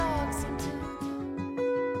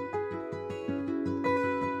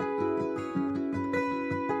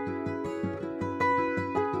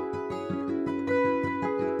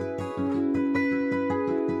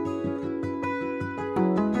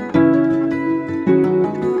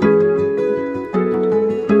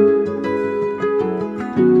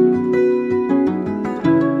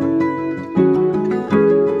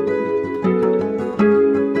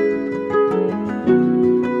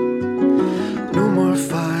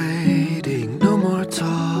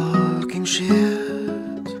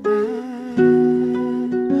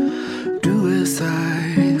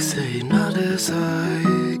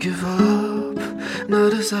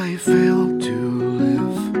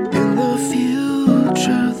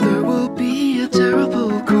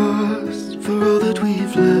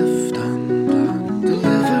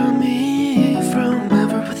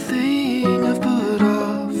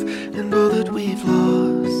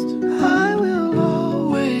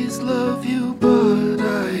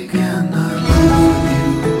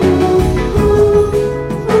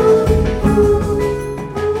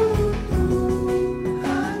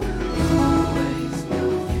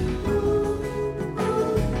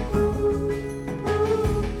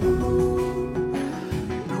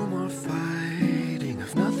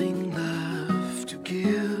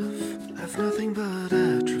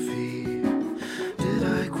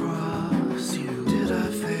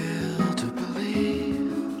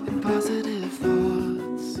positive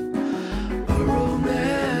thoughts. A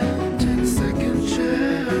romantic second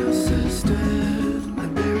chance instead. I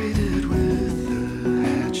buried it with the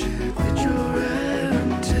hatchet. With your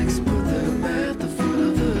antics, put them at the foot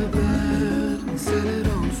of the bed and set it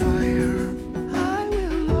on fire. I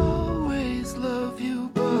will always love you,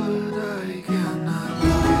 but I cannot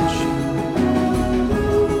look at you.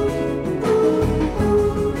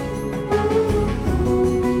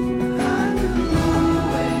 I will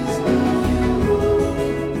always love you.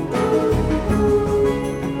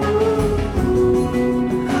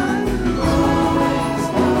 I will always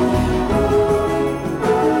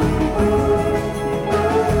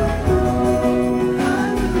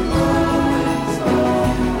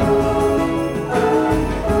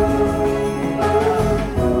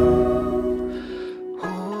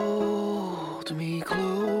hold me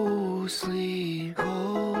closely,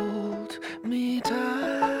 hold me tightly,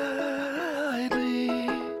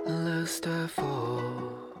 lest I fall.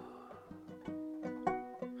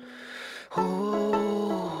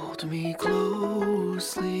 Hold me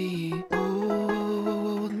closely,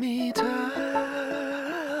 hold me tightly,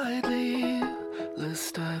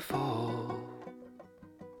 lest I fall.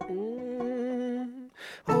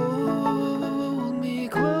 Hold me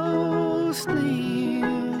closely,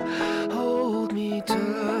 hold me tightly,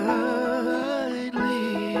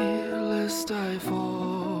 lest I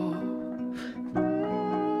fall.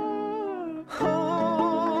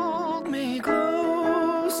 Hold me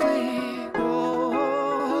closely,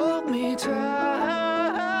 hold me tightly,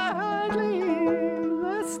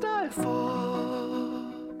 lest I fall.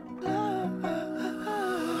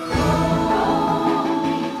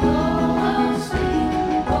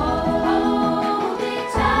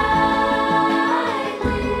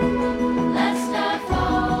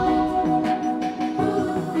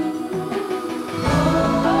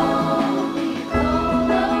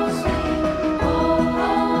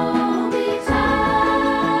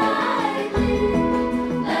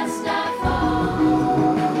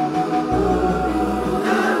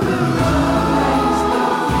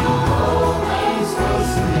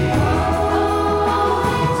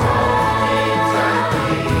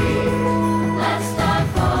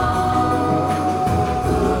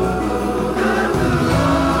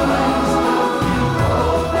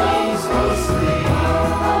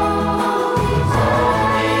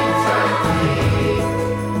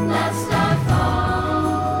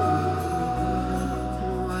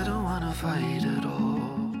 I don't wanna fight at all.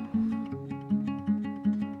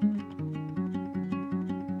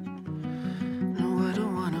 No, I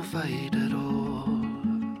don't wanna fight at all.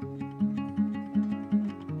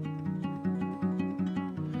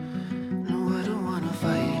 No, I don't wanna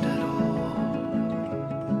fight at all.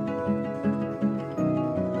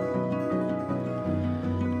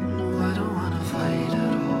 No, I don't wanna fight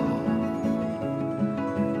at all.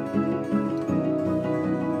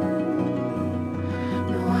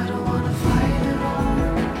 No, I don't wanna fight at all.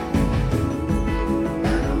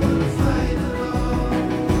 I don't wanna fight at all.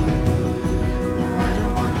 No, I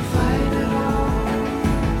don't wanna fight at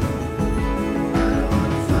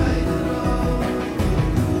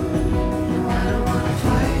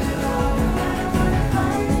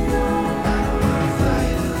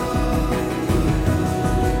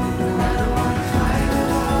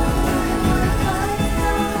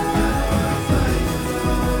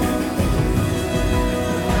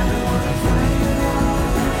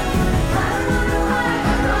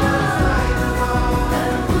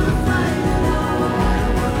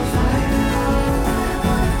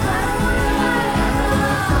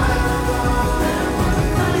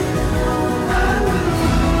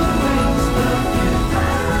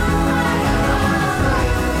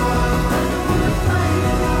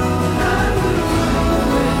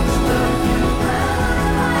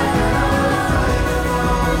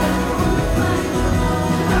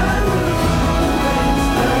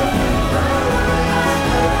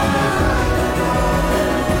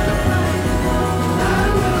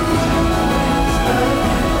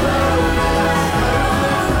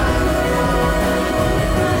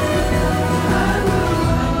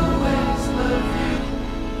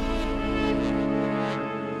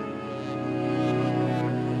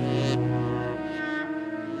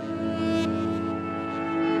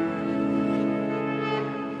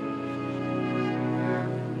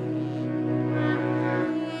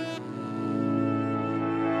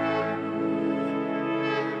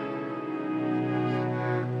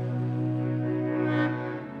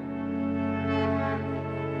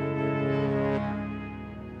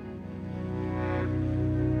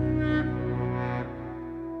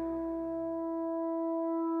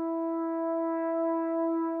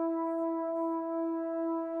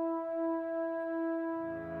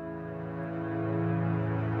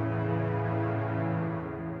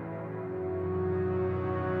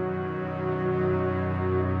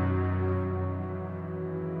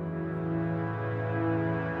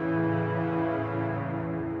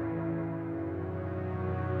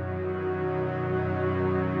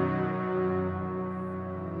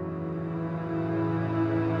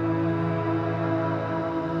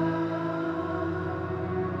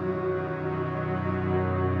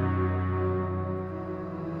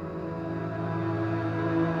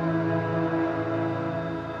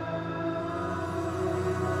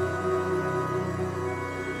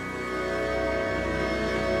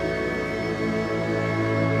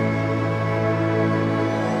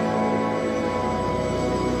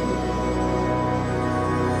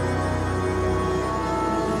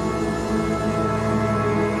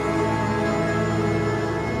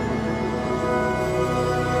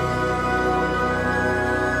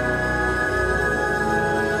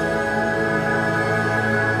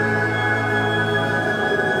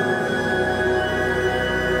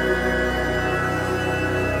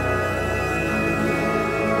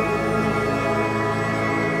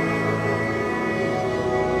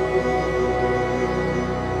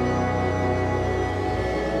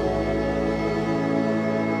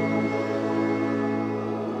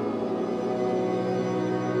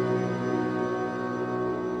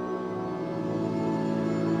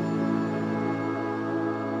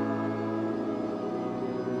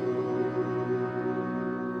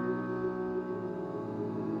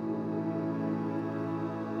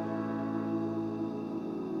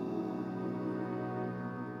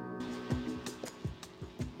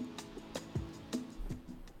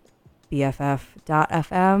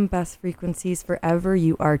BFF.FM, best frequencies forever.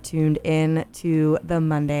 You are tuned in to the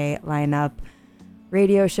Monday Lineup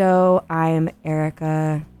radio show. I am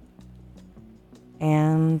Erica,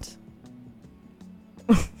 and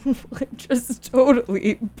I just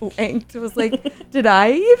totally blanked. It was like, did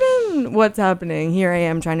I even? What's happening? Here I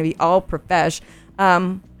am trying to be all profesh.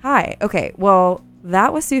 Hi. Okay. Well,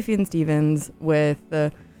 that was Sufjan Stevens with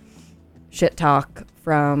the shit talk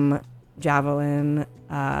from Javelin.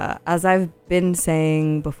 As I've been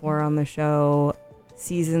saying before on the show,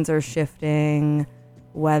 seasons are shifting,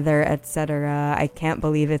 weather, etc. I can't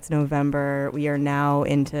believe it's November. We are now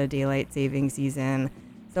into daylight saving season.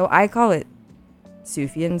 So I call it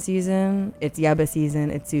Sufjan season. It's Yebba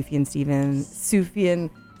season. It's Sufjan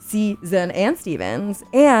season and Stevens.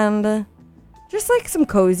 And just like some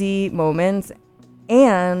cozy moments.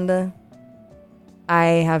 And I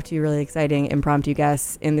have two really exciting impromptu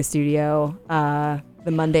guests in the studio.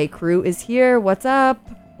 The Monday crew is here. What's up?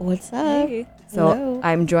 What's up? Hey. So Hello.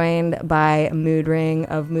 I'm joined by Mood Ring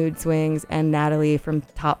of Mood Swings and Natalie from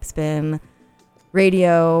Topspin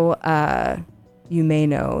Radio. You may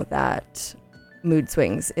know that Mood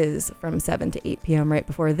Swings is from 7 to 8 p.m. right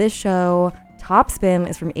before this show. Topspin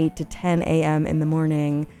is from 8 to 10 a.m. in the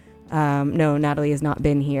morning. No, Natalie has not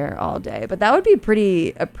been here all day, but that would be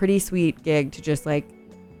a pretty sweet gig to just like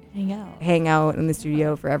hang out in the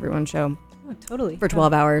studio for everyone's show. Oh, totally. For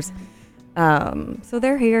 12 hours. So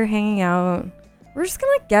they're here hanging out. We're just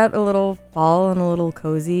gonna get a little fall and a little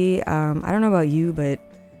cozy. I don't know about you, but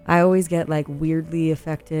I always get like weirdly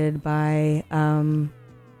affected by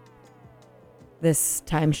this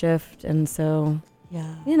time shift, and so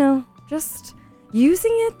just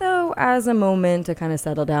using it though as a moment to kind of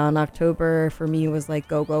settle down. October for me was like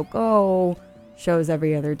go go go, shows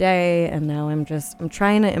every other day, and now I'm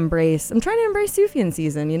trying to embrace Sufjan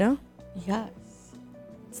season, you know? Yes.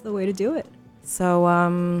 It's the way to do it. So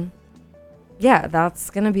yeah, that's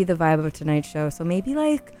gonna be the vibe of tonight's show. So maybe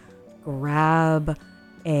like grab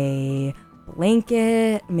a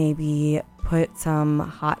blanket, maybe put some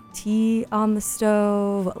hot tea on the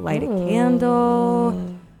stove, light a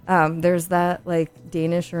candle. There's that like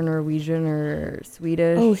Danish or Norwegian or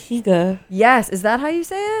Swedish. Oh, hygge. Yes, is that how you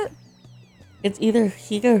say it? It's either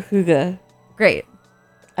hygge or hygge. Great.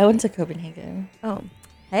 I went to Copenhagen. Oh,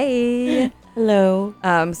 hey. Hello.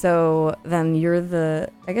 So then you're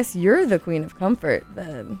the queen of comfort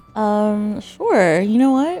then. Sure. You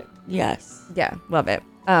know what? Yes. Yeah, love it.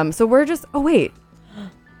 So we're just, oh wait.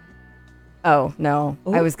 Oh no,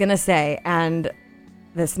 Ooh. I was gonna say, and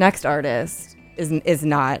this next artist is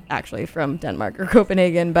not actually from Denmark or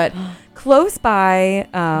Copenhagen, but close by,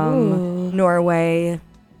 Norway,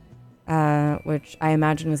 which I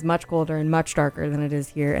imagine is much colder and much darker than it is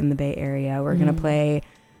here in the Bay Area. We're gonna play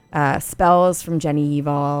Spells from Jenny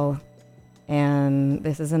Evil, and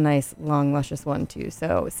this is a nice, long, luscious one too.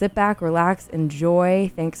 So sit back, relax,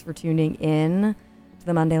 enjoy. Thanks for tuning in to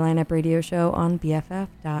the Monday Lineup Radio Show on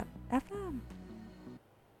BFF.FM.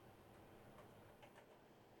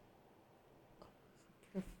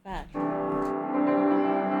 Professional.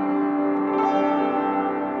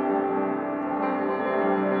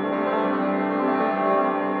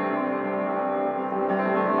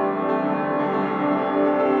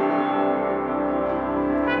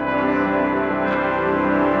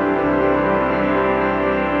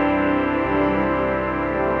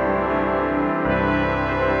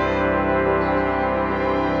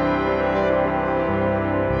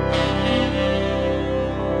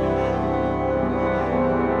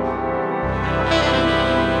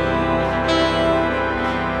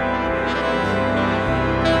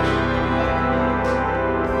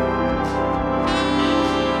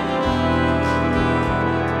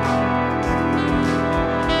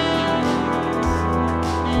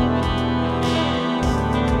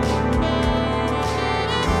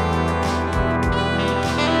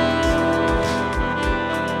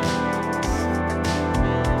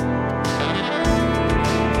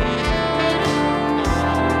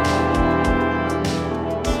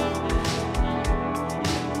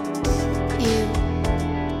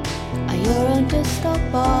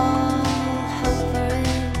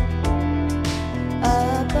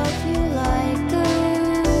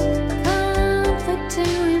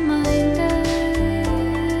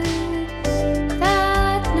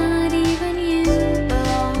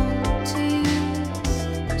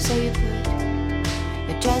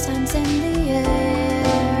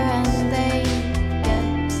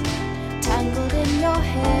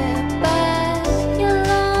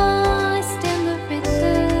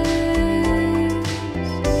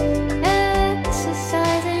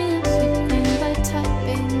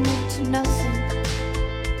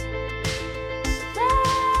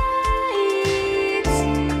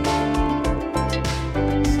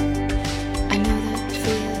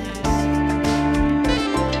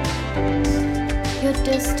 the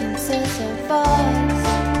distances of us.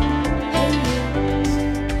 Hey you,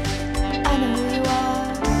 I know who you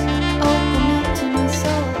are. Open up to me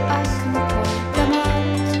so I can point them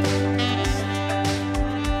out.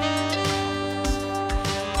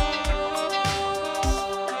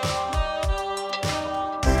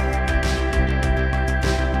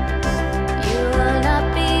 You will not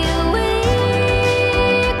be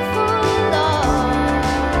weak for long.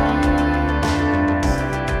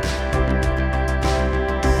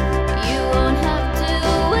 You won't have to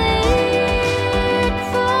wait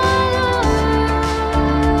for long.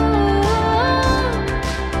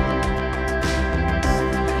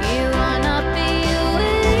 You will not be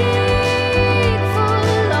weak for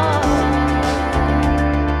long.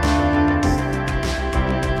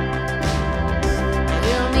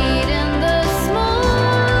 We'll meet in the smallest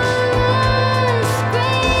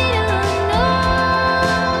great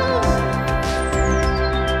unknown.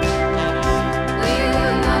 We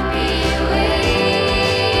will not be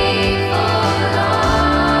waiting for long.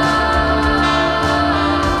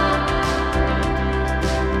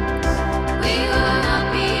 We will not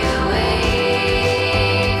be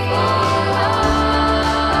waiting for long.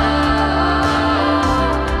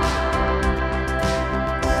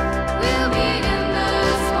 We'll meet in the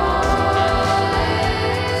smallest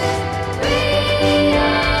great I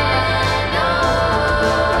know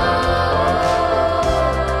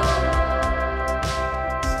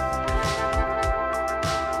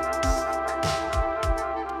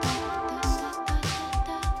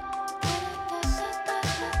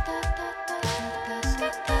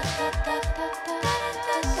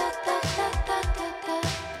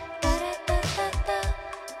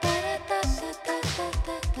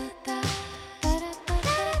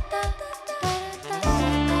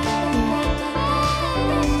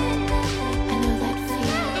that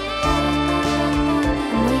feeling.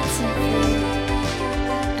 I'm waiting for you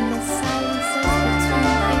in the silences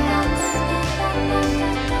between us.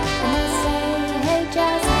 And I say, hey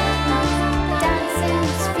Jasmine, dancing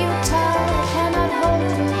is futile. I cannot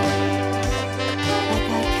hold you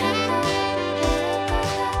like I can.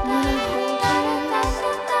 When I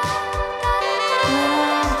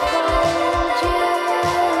hold you,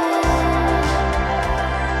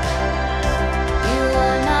 you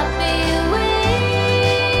will not be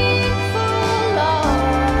weak for long.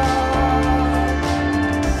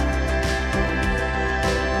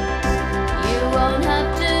 You won't have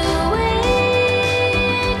to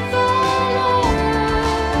wait for long.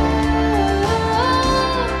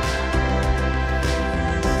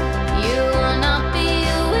 You will not be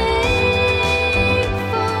weak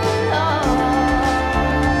for long.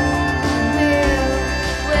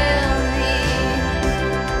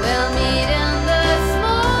 We'll meet in the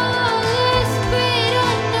smallest great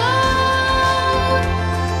unknown.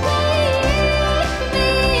 Wait for me, wait for me.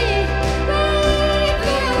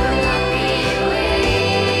 We will not be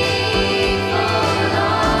waiting for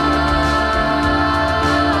long.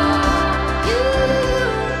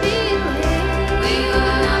 You'll be waiting. We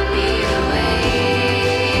will not be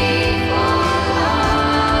waiting for long.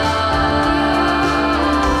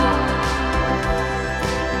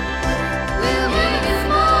 We'll meet in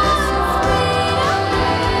the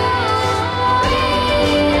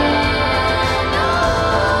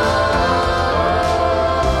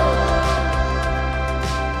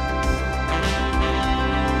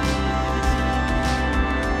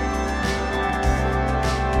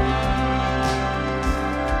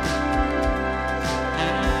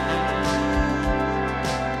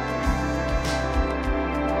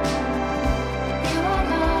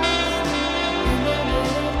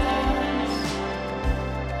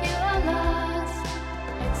You are lost,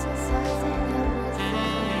 exercising everything.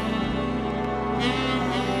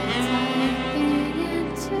 Typing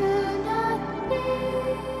into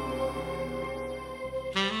nothing.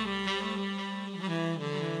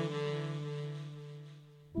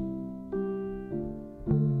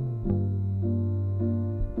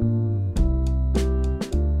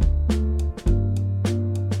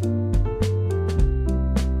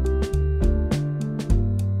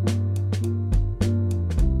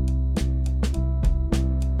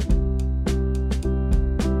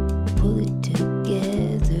 Pull it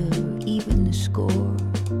together, even the score.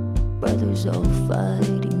 Brothers all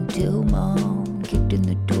fighting till mom kicked in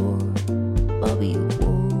the door. Bobby of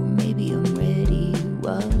war, maybe I'm ready,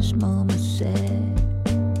 was mama said.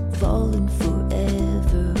 Falling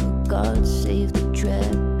forever, God save the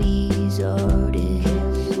trapeze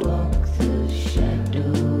artist. Walk the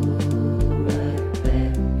shadow right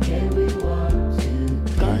back. Can we walk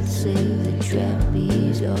to God save the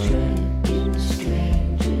trapeze artist. In the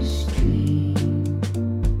strangest dream,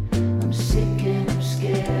 I'm sick and I'm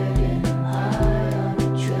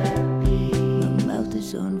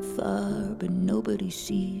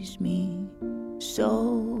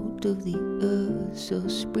of the earth, so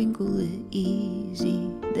sprinkle it easy.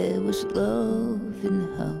 There was love in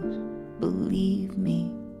the house, believe me.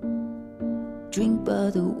 Drink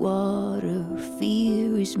by the water,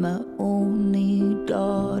 fear is my only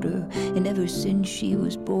daughter. And ever since she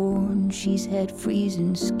was born, she's had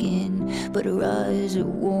freezing skin. But her eyes are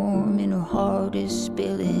warm and her heart is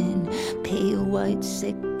spilling. Pale white,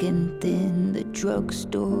 sick and thin, the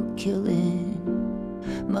drugstore killing.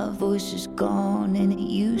 My voice is gone and it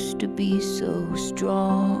used to be so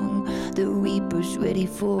strong. The reaper's ready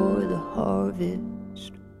for the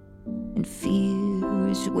harvest. And fear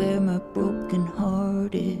is where my broken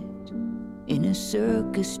heart is. In a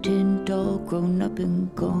circus tent all grown up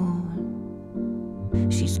and gone.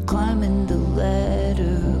 She's climbing the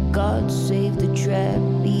ladder, God save the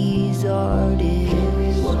trapeze artist. Can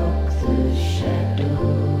we walk the shadow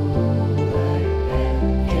right back?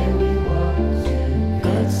 Can we walk to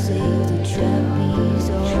God save the trapeze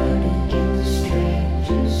artist? In the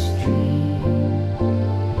strangest dream,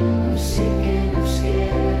 I'm sick and I'm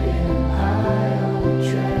scared and I'm high on the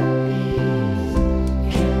trapeze.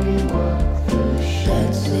 Can we walk the shadow?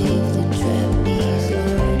 God save the trapeze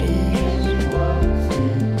artist. Can we walk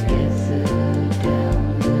together down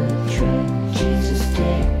the track? Jesus,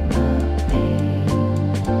 take my pain.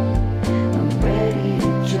 I'm ready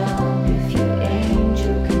to jump if your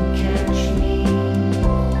angel can catch me.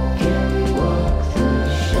 Can we walk the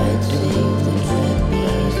shadow? God save the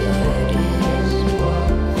trapeze artist. Can we walk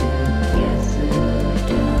together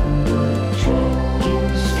down the track in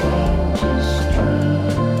the strangest dream?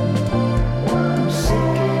 I'm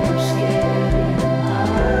sick and I'm scared and I'm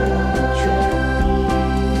high on the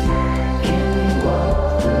trapeze. Can we walk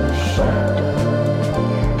the shadow?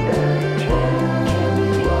 Can we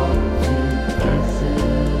walk together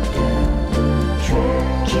down the track?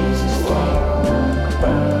 Jesus, take my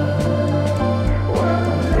pain.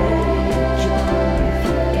 I'm ready to jump if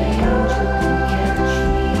your angel can catch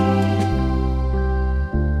me.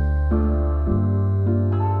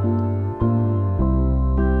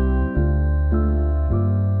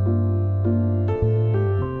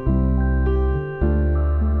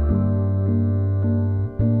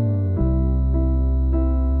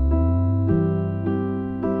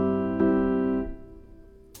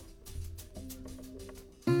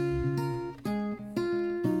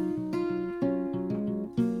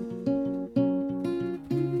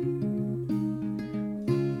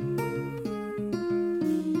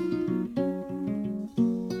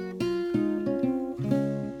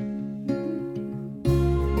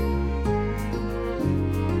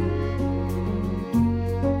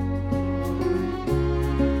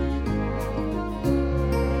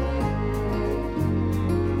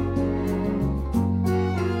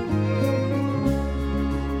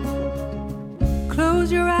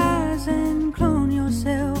 Close your eyes and clone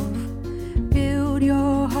yourself. Build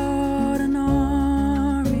your heart an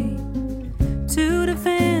army to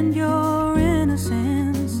defend your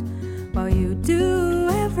innocence while you do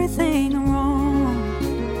everything wrong.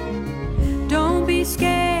 Don't be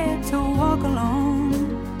scared to walk alone.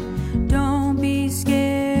 Don't be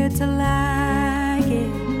scared to like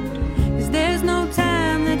it. 'Cause there's no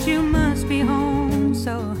time that you must be home.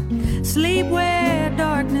 So sleep where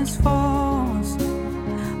darkness falls.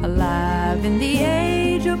 Alive in the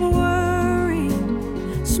age of worry.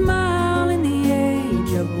 Smile in the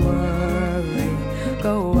age of worry.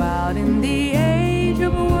 Go out in the age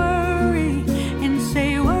of worry and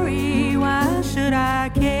say, worry, why should I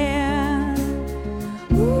care?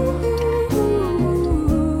 Ooh.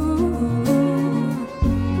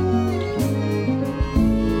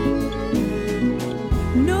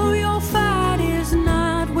 Know your fight is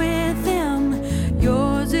not with them.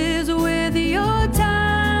 Yours is with your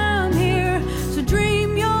time here. So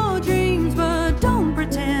dream your dreams, but don't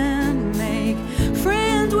pretend. Make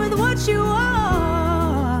friends with what you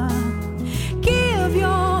are.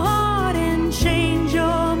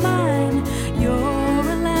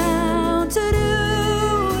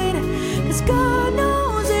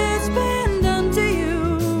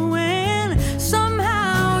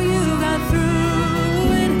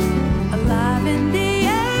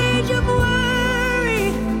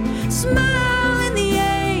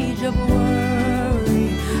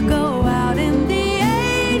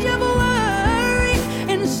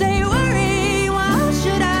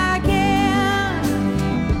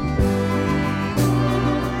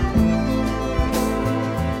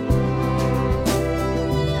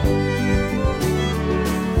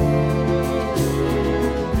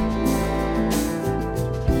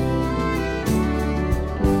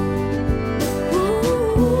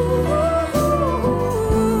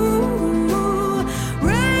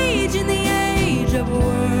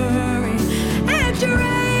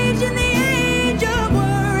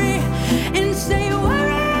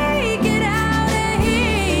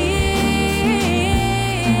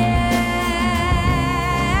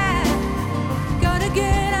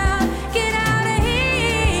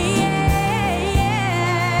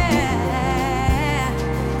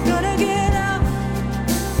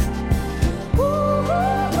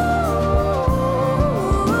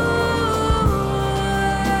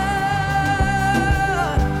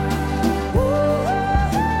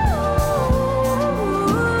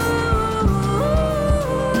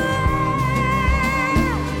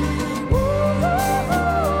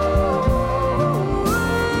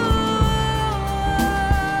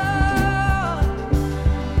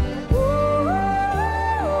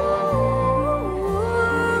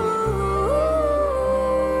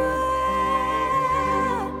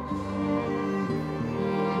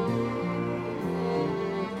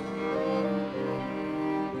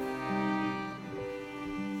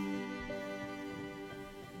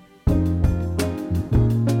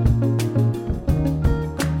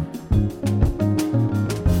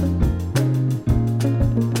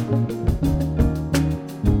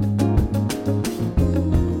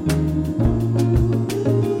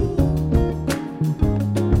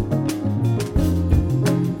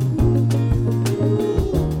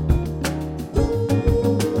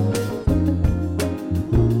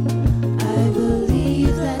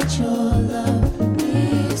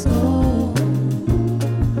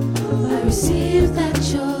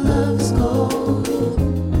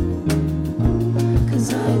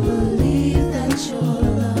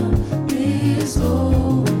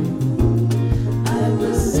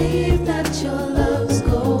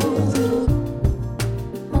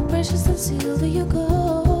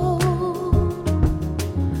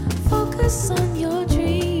 focus on your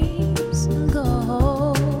dreams and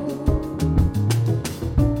go.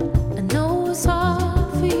 I know it's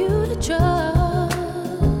hard for you to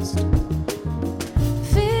trust.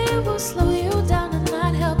 Fear will slow you down and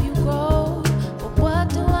not help you grow. But what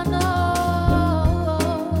do I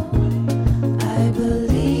know? I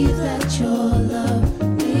believe that your love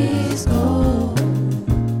is gold.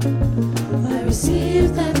 I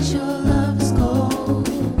receive that your love is gold.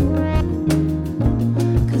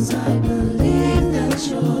 'Cause I believe that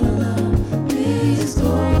your love is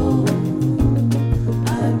gold.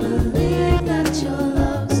 I believe that your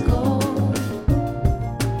love is gold.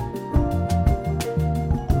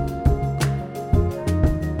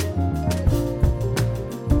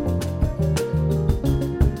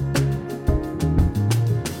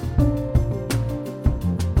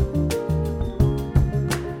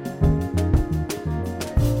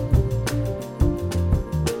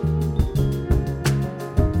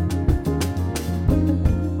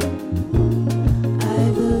 I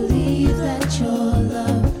believe that your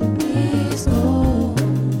love is gold.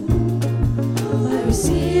 I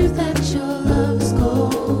receive that your love is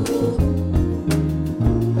gold.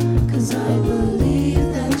 'Cause I believe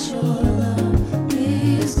that your love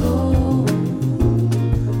is gold.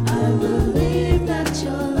 I believe that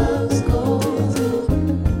your love is gold.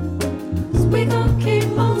 'Cause we gon'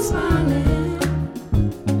 keep on smiling.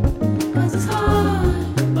 'Cause it's hard,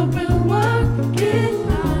 but we'll work it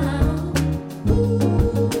out.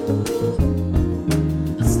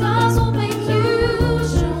 The stars will make you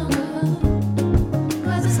stronger.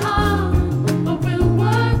 'Cause it's hard, but we'll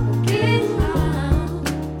work it out.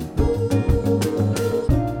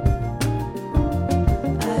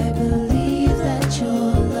 I believe that your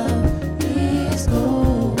love is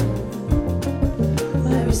gold. I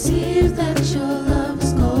receive that your love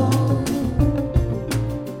is gold.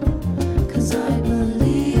 'Cause I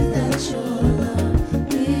believe that your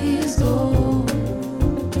love is gold.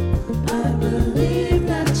 I believe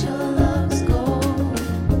that your love is gold.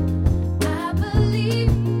 I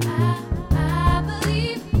believe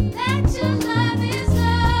that your love is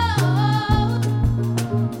gold.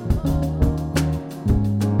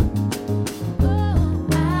 I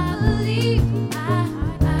believe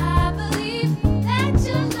that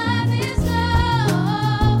your love is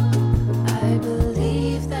gold. I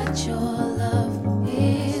believe that your love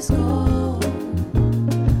is gold.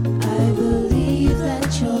 I believe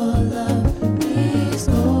that your love is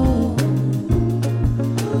gold.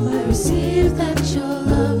 I receive that your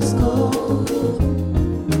love is gold.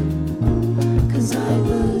 'Cause I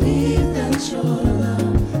believe that your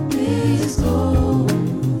love is gold.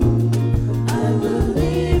 I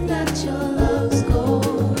believe that your love is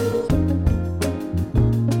gold.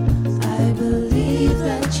 I believe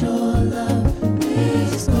that your love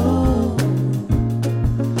is gold.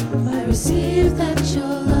 I receive that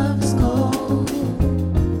your love is gold.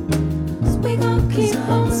 'Cause we gon' keep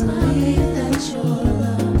on smiling. That your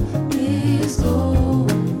love is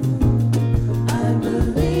gold. I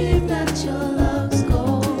believe that your love is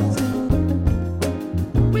gold.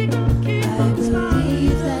 We gon' keep on smiling. I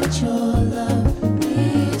believe that your love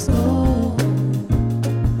is gold.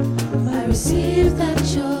 I receive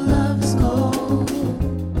that your love is gold.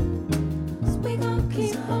 'Cause we gon'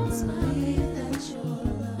 keep on smiling. That your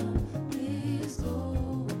love is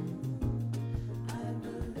gold. I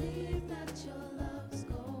believe that your love is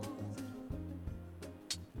gold.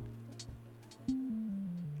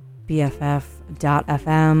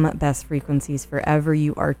 BFF.FM, best frequencies forever.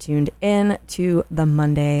 You are tuned in to the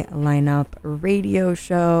Monday Lineup radio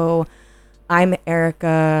show. I'm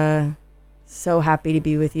Erica. So happy to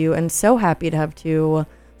be with you and so happy to have two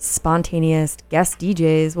spontaneous guest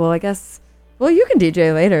DJs. Well, I guess, you can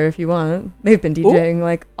DJ later if you want. They've been DJing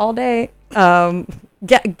like all day.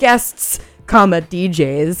 Guests,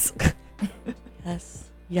 DJs.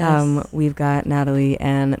 Yes. We've got Natalie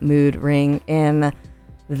and Mood Ring in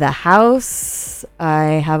the house.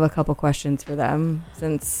 I have a couple questions for them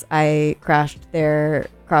since I crashed their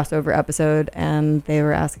crossover episode and they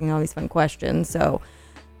were asking all these fun questions. So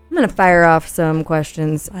I'm going to fire off some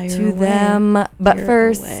questions to them. But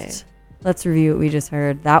first, let's review what we just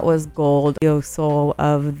heard. That was Gold, Cleo Sol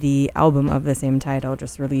of the album of the same title,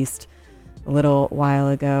 just released a little while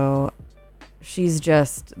ago. She's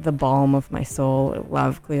just the balm of my soul. I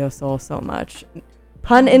love Cleo Sol so much.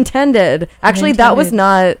 Pun intended. Actually, that was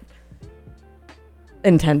not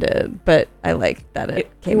intended, but I like that it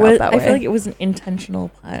came out that way. I feel like it was an intentional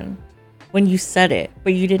pun when you said it,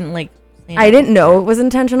 but you didn't say I didn't know it was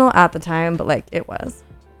intentional at the time, but it was.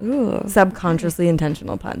 Ooh. Subconsciously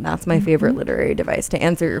intentional pun. That's my favorite literary device to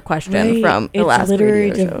answer your question from the last literary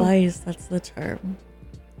radio show. device. That's the term.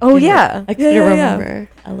 Oh yeah, I couldn't yeah. remember.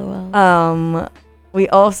 LOL. We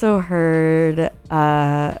also heard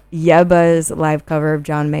Yeba's live cover of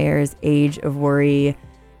John Mayer's Age of Worry.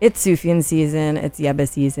 It's Sufjan season, it's Yeba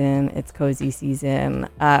season, it's Cozy season.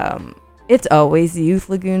 It's always Youth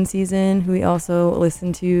Lagoon season, who we also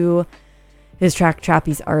listened to his track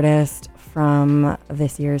Trappy's Artist from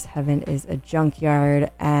this year's Heaven is a Junkyard,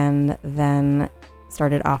 and then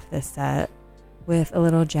started off this set with a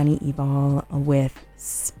little Jenny Ebal with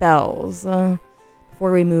Spells.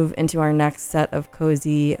 Before we move into our next set of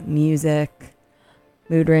cozy music,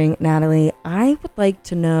 Mood Ring, Natalie, I would like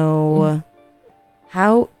to know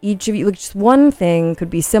how each of you, like, just one thing, could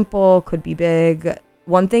be simple, could be big,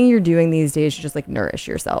 one thing you're doing these days to just like nourish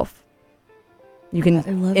yourself. You I can love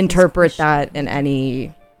this interpret question. that in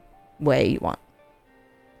any way you want.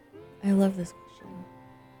 I love this question.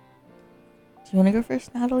 Do you want to go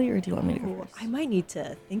first, Natalie, or do you want me to go Ooh, first? I might need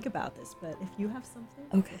to think about this, but if you have something.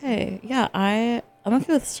 Okay, yeah, I'm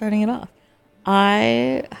okay with starting it off.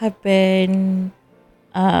 I have been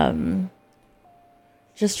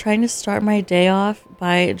just trying to start my day off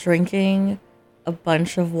by drinking a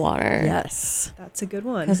bunch of water. Yes. That's a good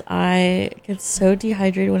one. Because I get so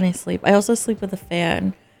dehydrated when I sleep. I also sleep with a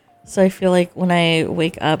fan, so I feel like when I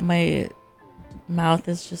wake up, my mouth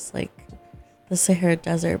is just like the Sahara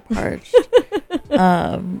Desert parched.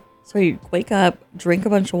 So I wake up, drink a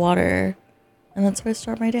bunch of water, and that's how I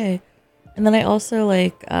start my day. And then I also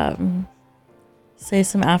like say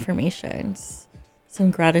some affirmations,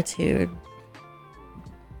 some gratitude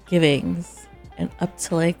givings, and up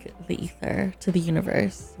to like the ether, to the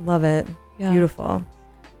universe. Love it. Yeah. Beautiful.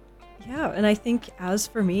 Yeah, and I think as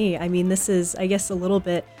for me, I mean, this is, I guess, a little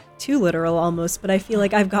bit too literal almost, but I feel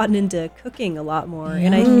like I've gotten into cooking a lot more.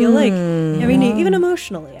 And I feel like, I mean, even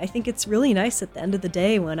emotionally, I think it's really nice at the end of the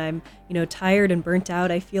day when I'm, tired and burnt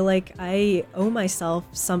out. I feel like I owe myself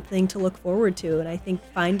something to look forward to. And I think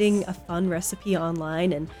finding a fun recipe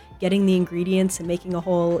online and getting the ingredients and making a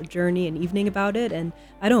whole journey and evening about it. And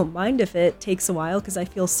I don't mind if it takes a while because I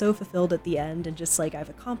feel so fulfilled at the end and just like I've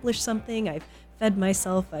accomplished something. I've fed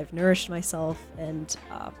myself, I've nourished myself, and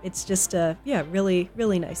it's just a really,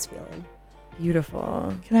 really nice feeling.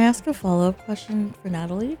 Beautiful. Can I ask a follow-up question for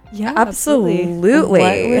Natalie? Yeah, Absolutely.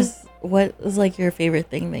 What was like your favorite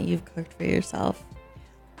thing that you've cooked for yourself?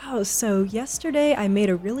 Oh, so yesterday I made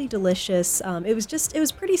a really delicious, it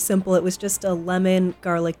was pretty simple. It was just a lemon,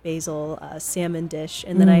 garlic, basil, salmon dish.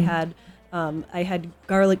 And then I had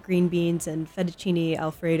garlic green beans and fettuccine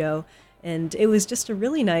Alfredo. And it was just a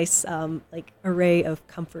really nice, array of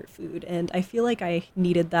comfort food. And I feel like I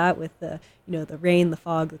needed that with the rain, the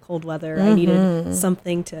fog, the cold weather. I needed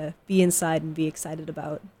something to be inside and be excited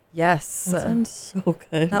about. Yes. That sounds so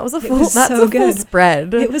good. That was a It full. was That's so a full good.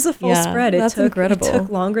 spread. It was a full Yeah, spread. that's incredible. It took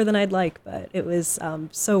longer than I'd like, but it was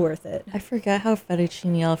so worth it. I forget how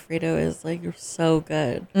fettuccine Alfredo is like so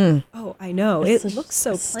good. Oh, I know. It's It such looks so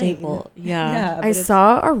a plain. staple. Yeah. but I it's-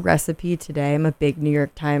 saw a recipe today. I'm a big New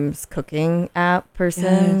York Times cooking app person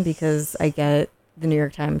Yes. because I get the New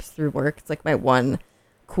York Times through work. It's like my one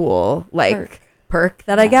cool perk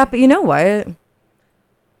that I get. But you know what?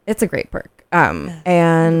 It's a great perk.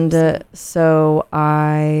 And so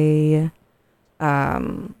I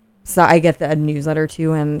get the newsletter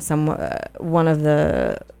too, and one of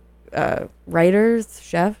the writers,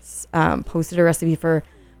 chefs, posted a recipe for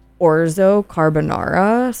orzo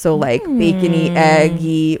carbonara, so like bacony,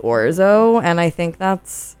 eggy orzo, and I think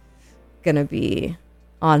that's gonna be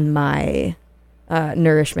on my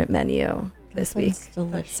nourishment menu this week. Sounds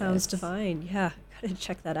delicious. That sounds divine. Yeah, gotta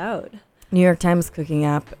check that out. New York Times cooking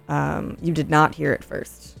app. You did not hear it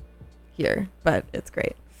first here, but it's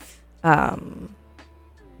great.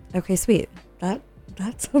 Okay, sweet. That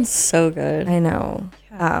sounds so good. I know.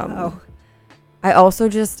 Yeah. I also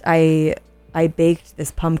I baked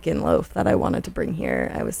this pumpkin loaf that I wanted to bring here.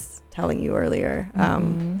 I was telling you earlier.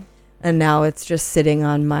 And now it's just sitting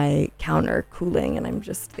on my counter cooling, and I'm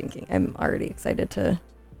just thinking I'm already excited to.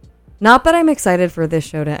 Not that I'm excited for this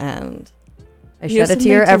show to end. I You have shed a something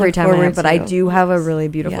tear to every look time I am, forward but I to. do have a really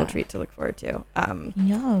beautiful Yeah. treat to look forward to.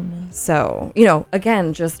 Yum. So,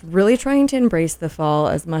 again, just really trying to embrace the fall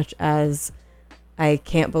as much as I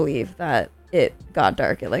can't believe that it got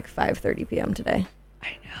dark at like 5:30 p.m. today. I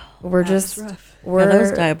know. We're That was just rough. we're Yeah, that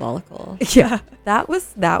was diabolical. yeah, that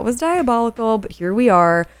was diabolical, but here we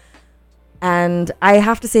are. And I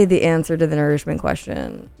have to say the answer to the nourishment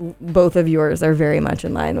question, both of yours are very much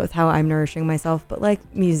in line with how I'm nourishing myself, but like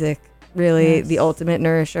music, really Yes. the ultimate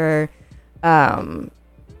nourisher.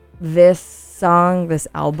 This song, this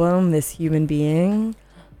album, this human being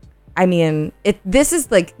I mean, this is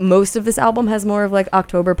like most of this album has more of like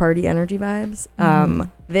October party energy vibes.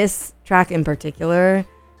 This track in particular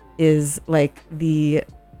is like the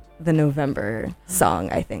November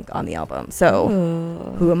song, I think, on the album.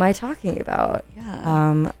 So who am I talking about?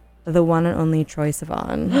 Yeah. The one and only Troye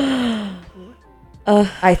Sivan.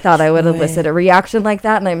 I thought I would Troye. elicit a reaction like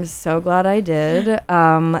that, and I'm so glad I did.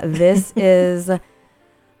 This is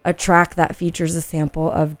a track that features a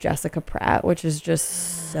sample of Jessica Pratt, which is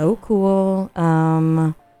just so cool.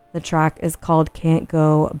 The track is called Can't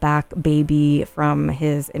Go Back Baby from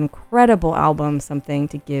his incredible album, Something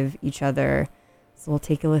to Give Each Other. So we'll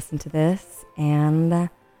take a listen to this and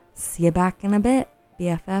see you back in a bit.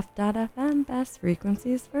 BFF.FM, best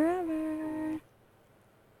frequencies forever.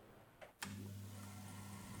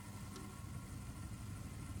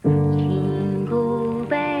 Go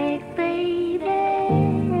back, baby.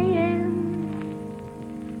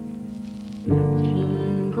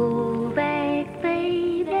 Go back,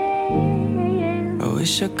 baby. I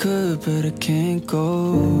wish I could, but I can't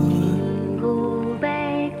go Go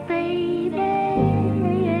back, baby.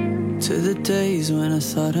 to the days when I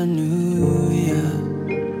thought I knew you.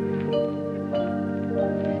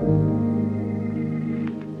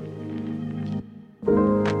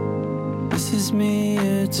 This is me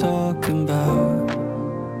you're talking about,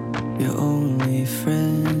 your only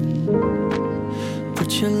friend.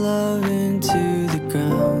 Put your love into the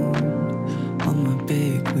ground on my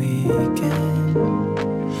big weekend,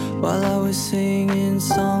 while I was singing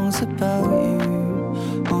songs about you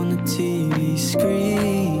on the TV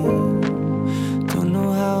screen. Don't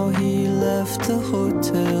know how he left the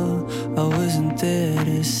hotel, I wasn't there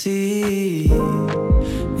to see.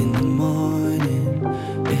 In the morning,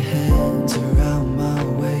 your hands around my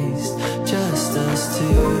waist, just us two.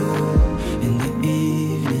 In the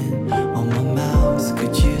evening, on my mouth,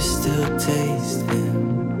 could you still taste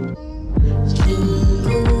him?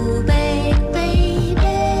 Go back, baby.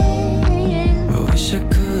 I wish I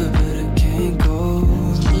could, but I can't go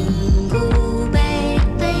Go back,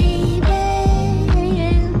 baby.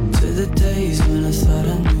 to the days when I thought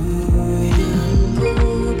I knew you. Go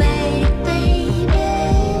back, baby.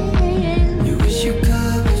 You wish you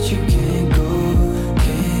could, but you can't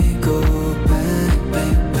go back,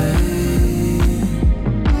 baby.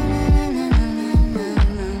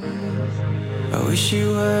 I wish you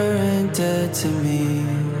weren't dead to me,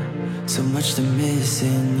 so much to miss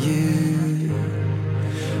in you.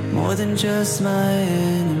 More than just my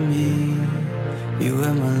enemy, you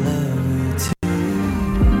were my lover too.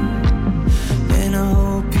 And I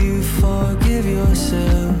hope you forgive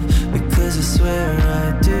yourself, because I swear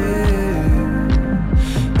I do.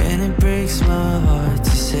 And it breaks my heart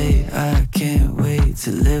to say I can't wait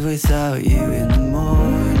to live without you. In the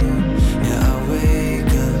morning, yeah, I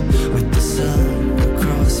wake up with the sun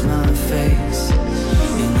across my face.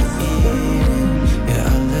 In the evening,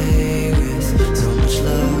 yeah, I lay with so much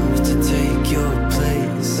love to take your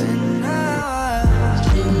place. And I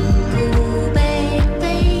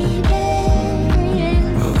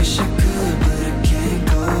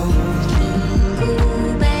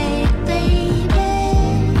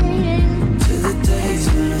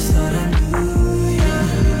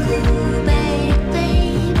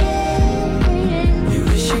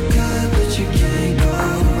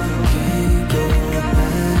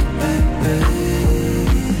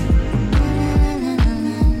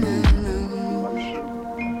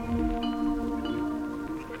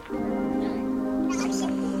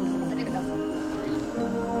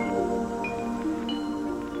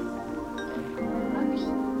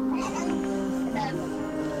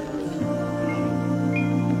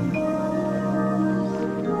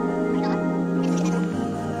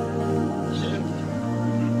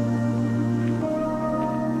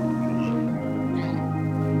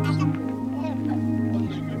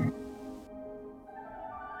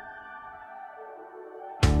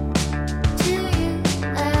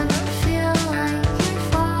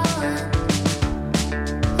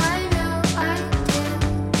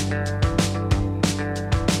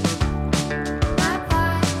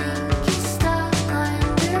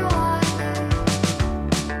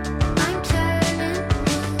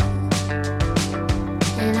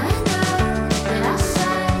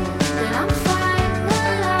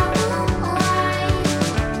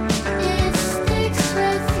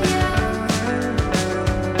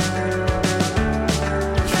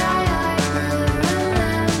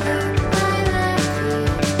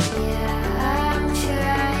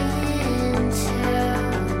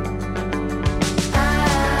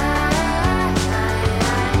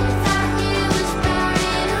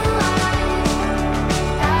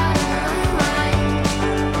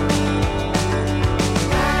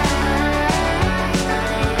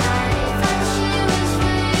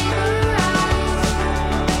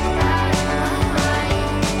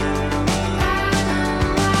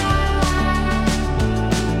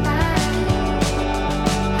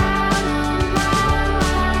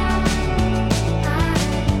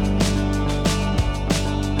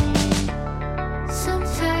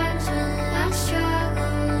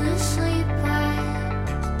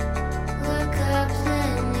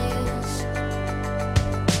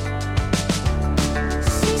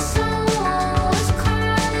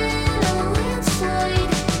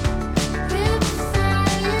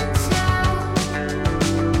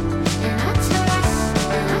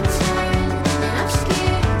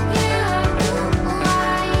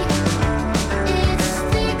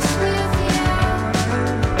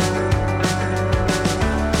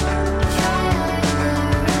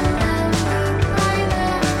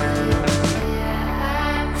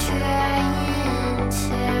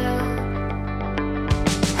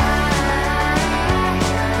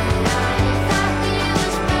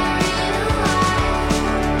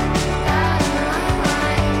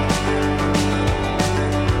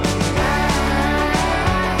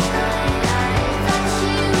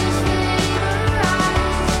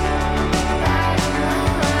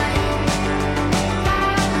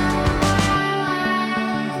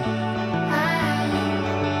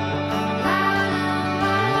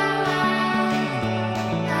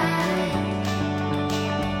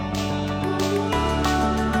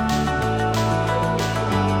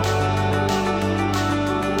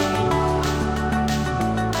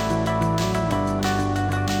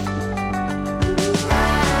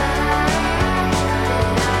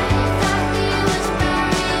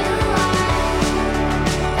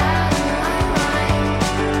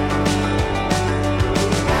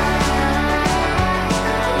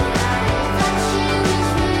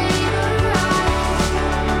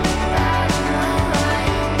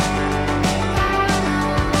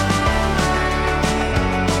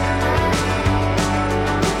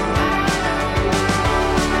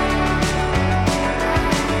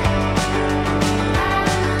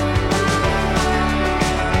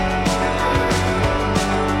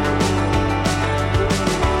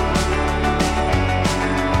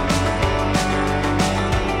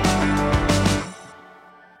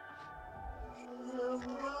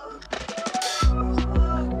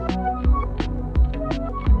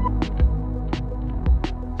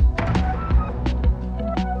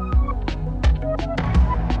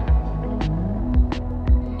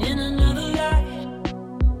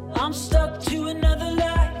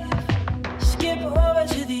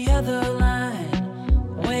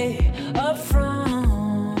up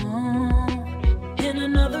front in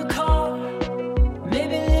another car,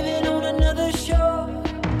 maybe living on another shore,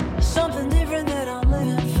 something different that I'm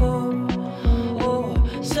living for, or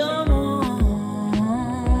someone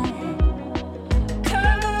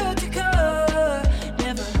cover to cover,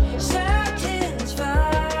 never satisfied.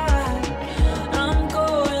 I'm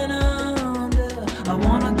going under, I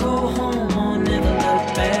wanna go home, I'll never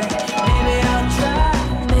look back. Maybe I'll try,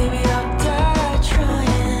 maybe I'll die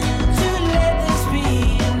trying to let this be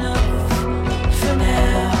enough for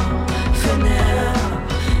now,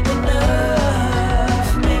 enough.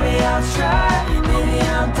 Maybe I'll try, maybe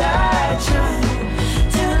I'll die trying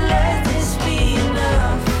to let this be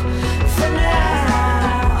enough for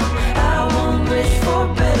now. I won't wish for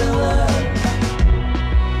better luck.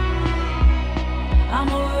 I'm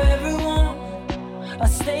over everyone. I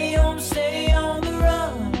stay home, stay on the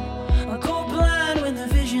run. I go blind when the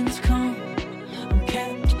visions come. I'm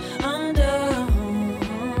kept undone,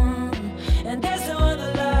 and there's no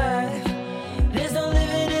other life. There's no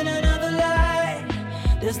living in another life.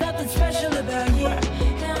 There's nothing special about you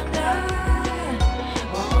and I.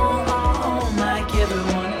 Oh, like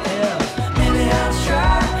everyone else. Maybe I'll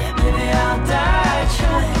try, maybe I'll die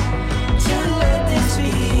trying to let this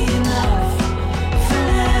be enough for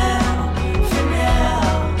now,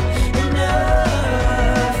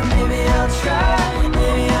 enough. Maybe I'll try,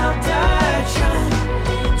 maybe I'll die trying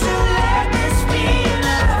to let this be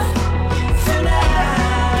enough for now.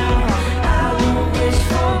 I won't wish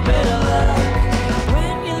for better luck.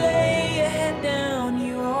 When you lay your head down,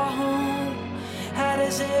 you are home. How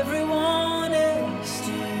does everyone else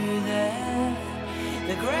do that?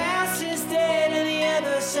 The grass is dead and the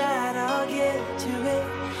other side, I'll get to it.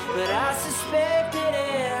 But I suspect that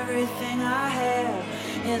everything I have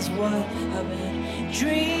is what I've been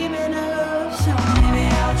dreaming of. So maybe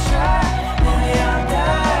I'll try, maybe I'll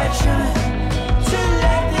die trying to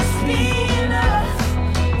let this be enough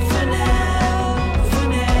for now,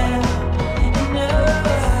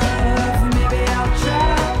 enough. Maybe I'll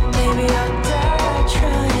try, maybe I'll die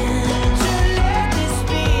trying to let this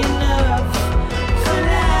be enough for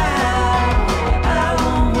now. I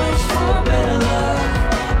won't wish for better luck.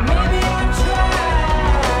 Maybe I'll try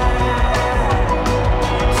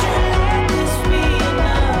to let this be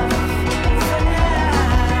enough for now.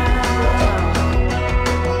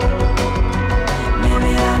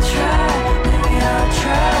 Maybe I'll try, maybe I'll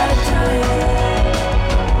try dying.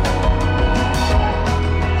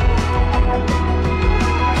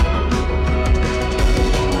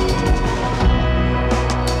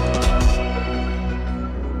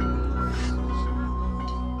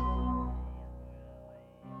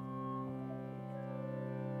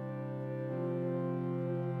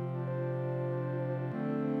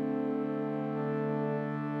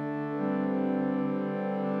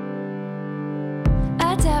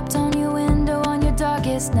 I tapped on your window on your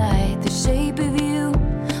darkest night. The shape of you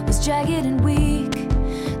was jagged and weak.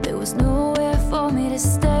 There was nowhere for me to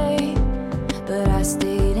stay, but I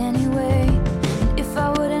stayed anyway. And if I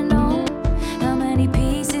would have known how many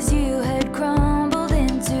pieces you had crumbled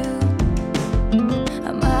into,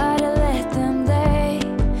 I might have let them lay.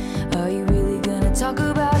 Are you really gonna talk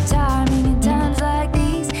about timing in times like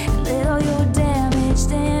these? And let all your damage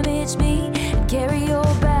me and carry your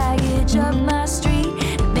baggage up my street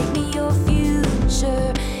and make me your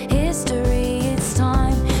future history. It's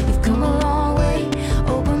time, you've come a long way.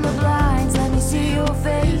 Open the blinds, let me see your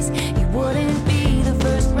face. You wouldn't be the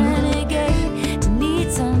first renegade to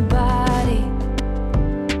need somebody.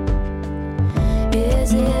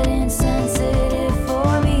 Is it insensitive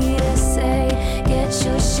for me to say, get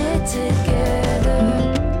your shit together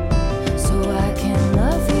so I can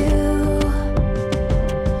love you?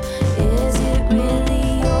 Is it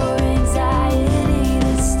really your anxiety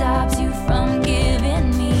that stops you from giving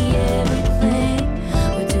me everything?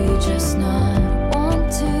 Or do you just not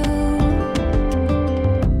want to?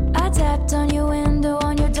 I tapped on your window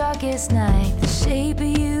on your darkest night. The shape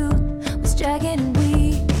of you was jagged and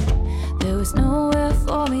weak. There was nowhere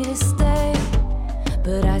for me to stay,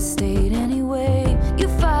 but I stayed anyway. You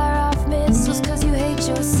fire off missiles cause you hate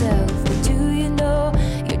yourself, but do you know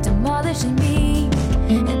you're demolishing me?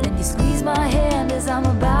 And then you squeeze my hand as I'm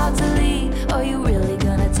about to leave. Are you really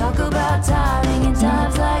gonna talk about timing in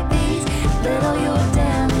times like these? Let all your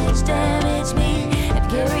damage me and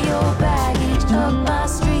carry your baggage up my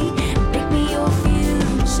street and make me your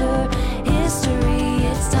future history.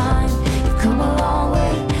 It's time, you've come a long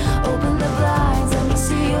way. Open the blinds,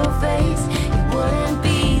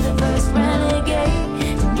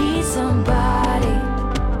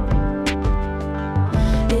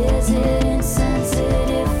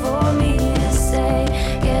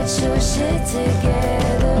 shit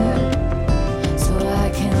together so I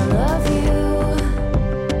can love you.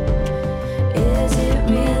 Is it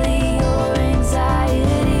really your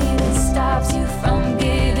anxiety that stops you from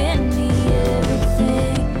giving me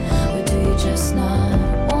everything? Or do you just not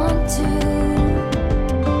want to?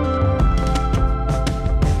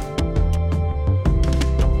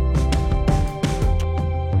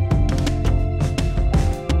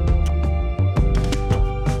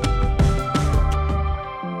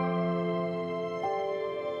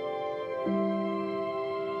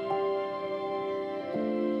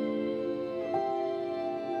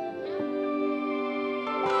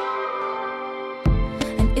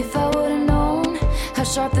 And if I would've known how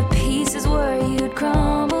sharp the pieces were you'd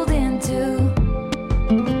crumbled into,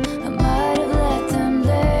 I might have let them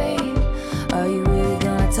lay. Are you really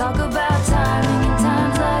gonna talk about timing in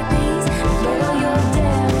times like these? Let all your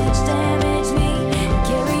damage me, and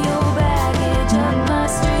carry your baggage up my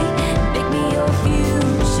street, and make me your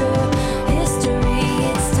future history.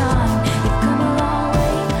 It's time, you've come a long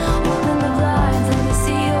way. Open the blinds, let me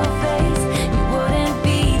see your face. You wouldn't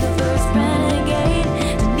be the first renegade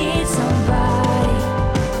to need somebody,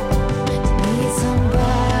 to need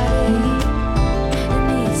somebody, to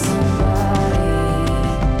need somebody,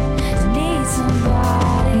 to need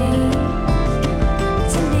somebody,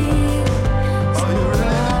 to need Are you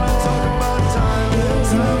really gonna talk about time in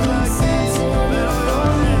times like these? Let all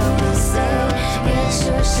your damage get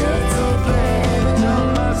your shit together down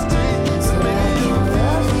my street, so I can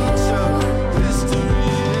love you. history.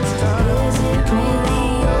 It's time. Is it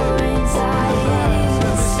really your anxiety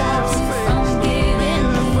that stops you from giving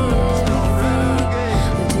me everything?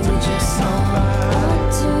 Or do you just not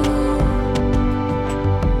want to?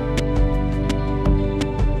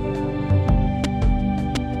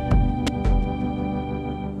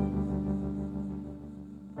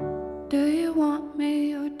 Do you want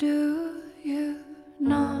me or do you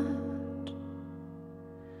not?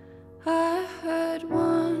 I heard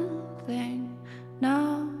one thing,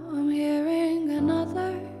 now I'm hearing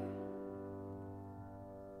another.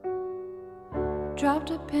 Dropped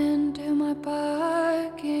a pin to my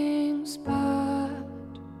parking spot.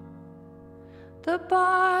 The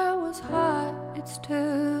bar was hot, it's 2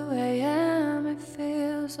 a.m., it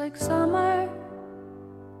feels like summer.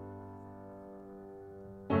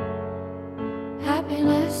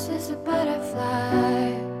 Happiness is a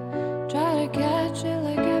butterfly, try to catch it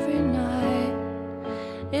like every night.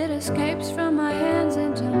 It escapes from my hands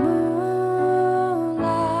into moonlight.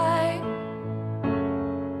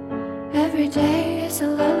 Every day is a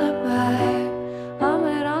lullaby, I'm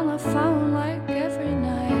it on the phone like every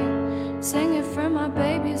night, singing for my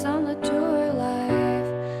babies on the tour life.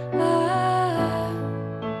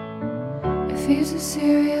 If he's a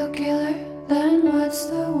serial killer, then what's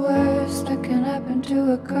the worst that can happen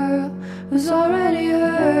to a girl who's already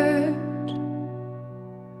hurt?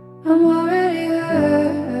 I'm already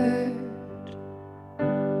hurt.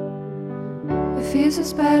 If he's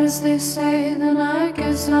as bad as they say, then I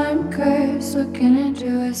guess I'm cursed. Looking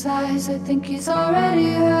into his eyes, I think he's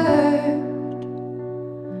already hurt.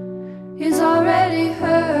 He's already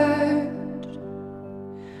hurt.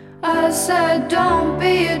 I said, don't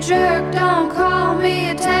be a jerk, don't call me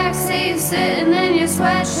a taxi. Sitting in your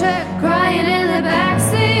sweatshirt, crying in the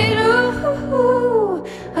backseat. Ooh,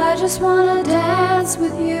 I just wanna dance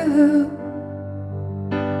with you.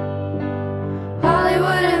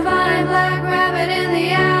 Hollywood and Vine, Black Rabbit in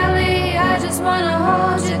the alley. I just wanna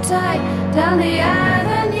hold you tight down the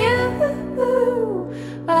avenue.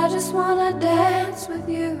 I just wanna dance with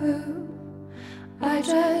you. I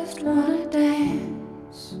just wanna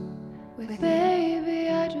dance with baby.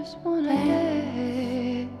 I just wanna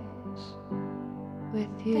dance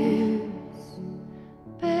with you.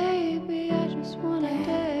 Baby, I just wanna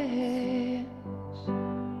dance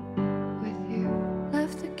with you.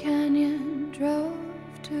 Left the canyon, drove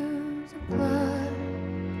to the club.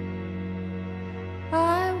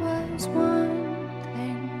 I was one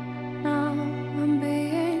thing, now I'm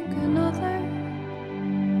being another.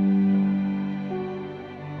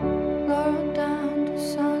 Lowered down to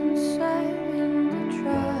sunset in the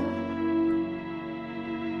truck.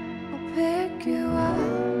 I'll pick you up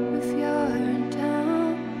if you're in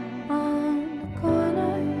town on the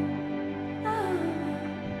corner.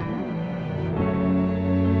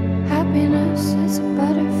 Happiness is a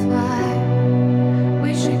butterfly.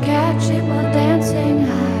 We should catch it while dancing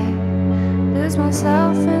high. Lose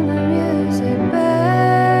myself in the music,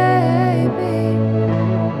 baby.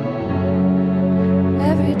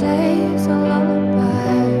 Every day is a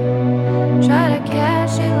lullaby. Try to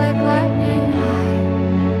catch it like lightning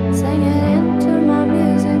high. Sing it into my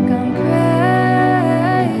music, I'm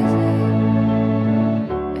crazy.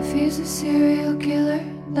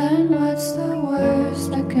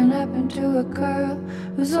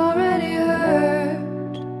 was already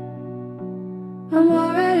hurt. I'm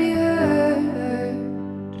already hurt.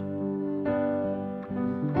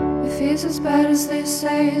 If he's as bad as they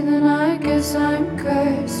say, then I guess I'm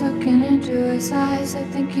cursed. Looking into his eyes, I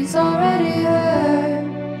think he's already hurt.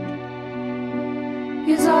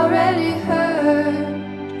 He's already hurt.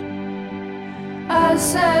 I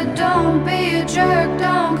said, don't be a jerk,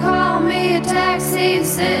 don't call me a taxi.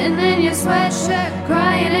 Sitting in your sweatshirt,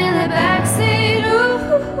 crying in the backseat.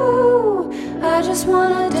 Ooh, I just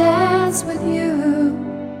wanna dance with you.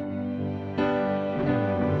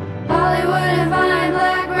 Hollywood and Vine,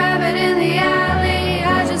 Black Rabbit in the alley.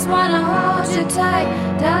 I just wanna hold you tight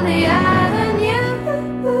down the avenue.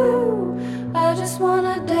 I just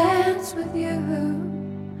wanna dance with you.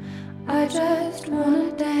 I just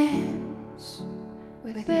wanna dance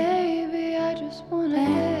with baby. I just wanna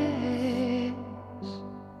dance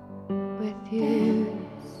with you.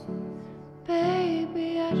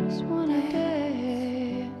 Baby, I just wanna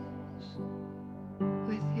dance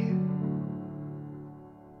with you.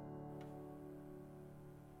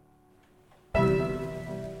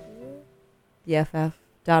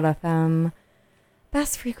 BFF.FM.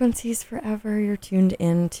 Best frequencies forever. You're tuned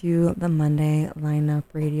in to the Monday Lineup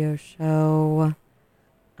Radio Show.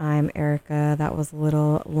 I'm Erica. That was a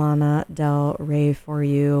little Lana Del Rey for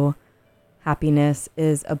you. Happiness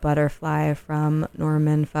is a Butterfly from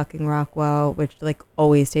Norman fucking Rockwell, which like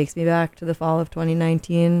always takes me back to the fall of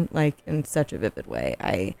 2019, like in such a vivid way.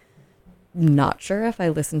 I'm not sure if I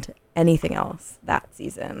listened to anything else that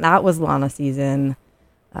season. That was Lana season,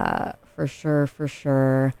 for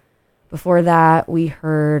sure. Before that, we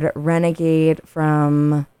heard Renegade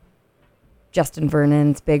from Justin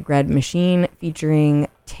Vernon's Big Red Machine featuring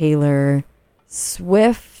Taylor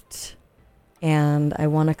Swift. And I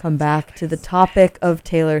want to come back to the topic of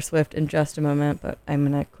Taylor Swift in just a moment, but I'm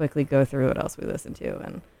going to quickly go through what else we listened to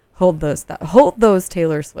and hold those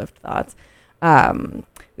Taylor Swift thoughts.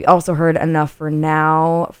 We also heard Enough for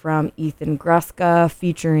Now from Ethan Gruska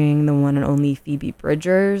featuring the one and only Phoebe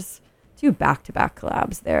Bridgers. 2 back-to-back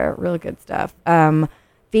collabs there. Really good stuff.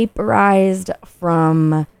 Vaporized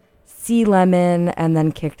from Sea Lemon, and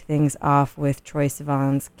then kicked things off with Troye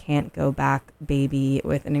Sivan's Can't Go Back Baby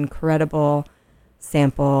with an incredible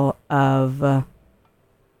sample of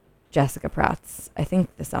Jessica Pratt's, I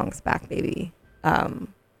think the song's Back Baby.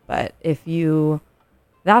 But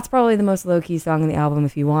that's probably the most low-key song on the album.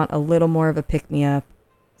 If you want a little more of a pick-me-up,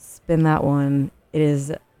 spin that one. It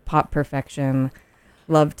is pop perfection.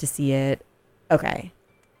 Love to see it. Okay.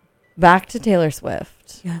 Back to Taylor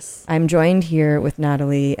Swift. Yes. I'm joined here with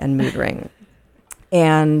Natalie and Mood Ring.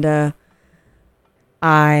 And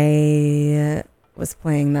I was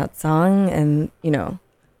playing that song and,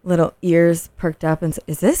 little ears perked up and said,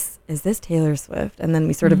 is this Taylor Swift? And then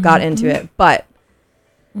we sort of got into it. But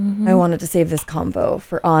I wanted to save this convo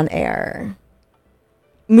for on air.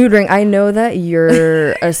 Mood Ring, I know that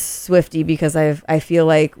you're a Swiftie because I feel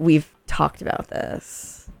like we've talked about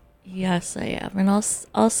this. Yes, I am. And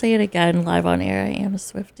I'll say it again live on air. I am a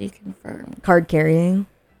Swiftie, confirmed. Card carrying?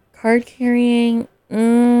 Card carrying,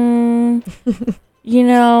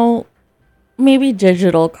 maybe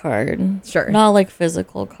digital card. Sure. Not like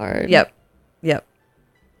physical card. Yep.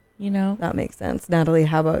 That makes sense. Natalie,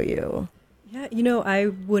 how about you? Yeah, I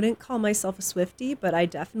wouldn't call myself a Swiftie, but I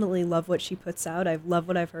definitely love what she puts out. I love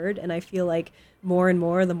what I've heard, and I feel like more and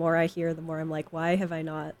more, the more I hear, the more I'm like, why have I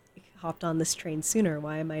not hopped on this train sooner?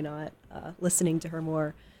 Why am I not listening to her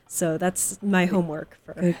more? So that's my homework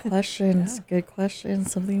for Good questions. Yeah. Good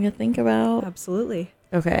questions. Something to think about. Absolutely.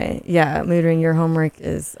 Okay, yeah, Mood Ring, your homework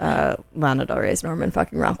is Lana Del Rey's Norman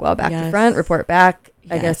fucking Rockwell back to Yes. front, report back.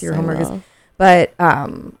 I Yes, guess your I homework is. will. But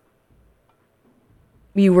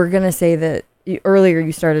you were going to say that earlier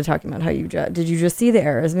you started talking about how did you just see the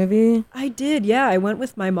Eras movie? I did, yeah. I went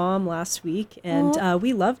with my mom last week, and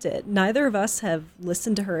we loved it. Neither of us have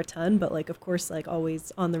listened to her a ton, but of course,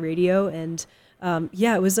 always on the radio. And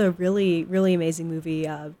it was a really, really amazing movie,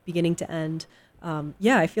 beginning to end.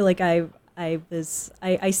 I feel like I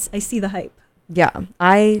see the hype. Yeah,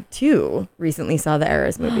 I too recently saw the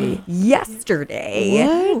Eras movie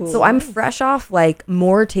yesterday. What? So I'm fresh off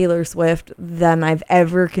more Taylor Swift than I've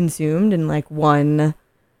ever consumed in one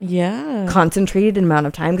concentrated amount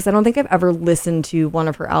of time, because I don't think I've ever listened to one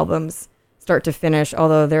of her albums start to finish,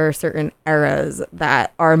 although there are certain eras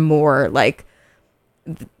that are more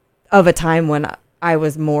of a time when I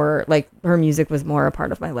was more her music was more a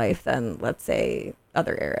part of my life than, let's say,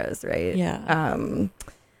 other eras, right? Yeah.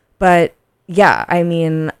 But yeah, I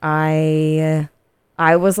mean, I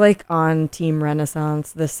I was like on Team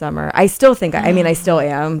Renaissance this summer. I still think I mean I still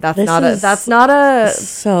am. That's This not a is that's not a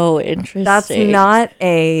So interesting. that's not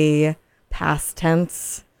a past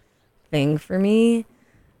tense thing for me.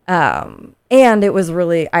 And it was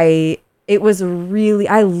really I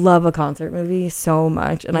love a concert movie so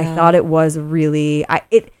much, and I Yeah. thought it was really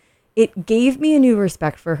it gave me a new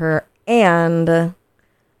respect for her, and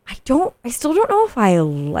I still don't know if I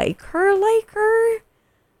like her.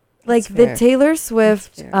 Like That's the fair. Taylor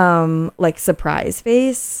Swift fair. like surprise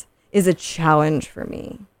face is a challenge for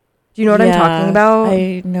me. Do you know what I'm talking about?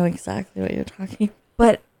 I know exactly what you're talking.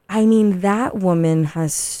 But I mean, that woman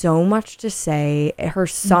has so much to say. Her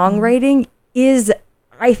Mm-hmm. songwriting is,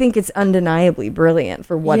 I think it's undeniably brilliant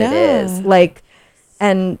for what it is. Yeah. Like,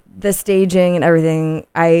 and the staging and everything.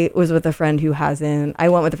 I went with a friend who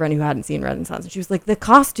hadn't seen Renaissance, and she was like, the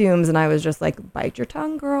costumes. And I was just like, bite your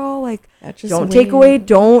tongue, girl. Like, Yeah, just don't wait.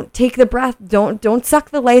 don't take the breath. Don't suck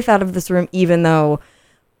the life out of this room, even though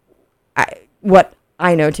what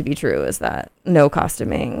I know to be true is that no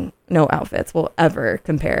costuming, no outfits will ever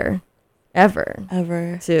compare ever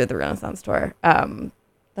Ever. to the Renaissance tour.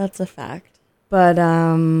 That's a fact. But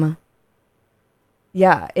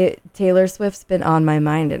yeah, Taylor Swift's been on my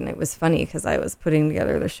mind, and it was funny because I was putting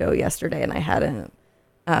together the show yesterday, and I hadn't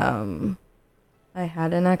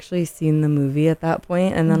actually seen the movie at that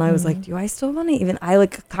point, and then I was like, do I still want to even? I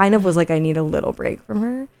like kind of was like, I need a little break from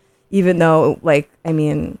her, even though like I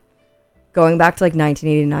mean, going back to like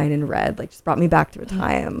 1989 in Red like just brought me back to a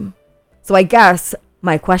time. So I guess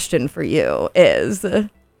my question for you is,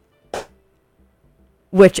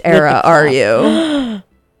 which era are you?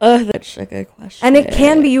 Oh, that's a good question. And it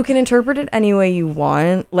can be, you can interpret it any way you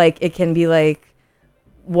want. Like, it can be like,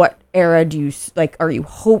 what era do you, like, are you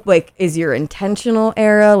is your intentional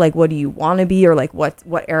era? Like, what do you want to be? Or like, what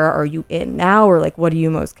era are you in now? Or like, what do you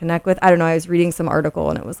most connect with? I don't know. I was reading some article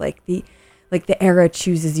and it was like the era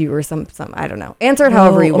chooses you or some, I don't know. Answer it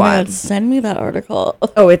however you Oh my want. God, send me that article.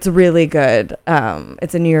 Oh, it's really good.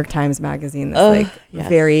 It's a New York Times magazine. This like yes.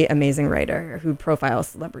 very amazing writer who profiles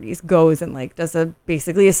celebrities goes and like does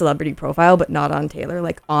basically a celebrity profile, but not on Taylor,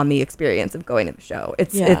 like on the experience of going to the show.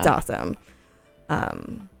 It's awesome.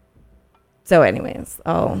 So anyways,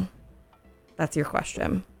 that's your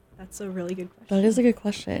question. That's a really good question. That is a good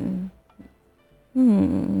question.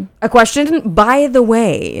 A question, by the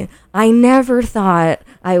way, I never thought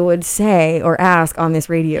I would say or ask on this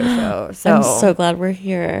radio show. So I'm so glad we're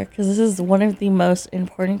here because this is one of the most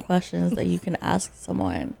important questions that you can ask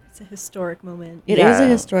someone. It's a historic moment. It is a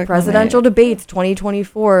historic presidential moment. debates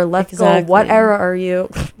 2024. Let's go. What Exactly. era are you?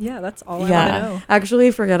 Yeah, that's all I Yeah. want to know.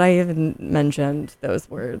 Actually, forget I even mentioned those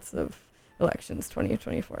words of elections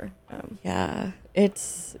 2024. Yeah,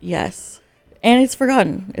 it's yes, and it's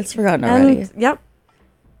forgotten. It's forgotten already. And yep.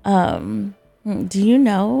 Do you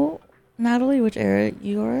know, Natalie, which era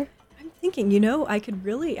you are? I'm thinking,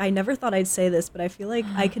 I never thought I'd say this, but I feel like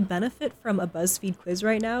I could benefit from a BuzzFeed quiz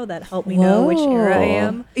right now that helped me know which era I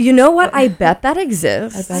am. You know what? I bet that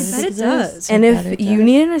exists. I bet it exists. does. And I bet if it you does.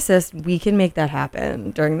 need an assist, we can make that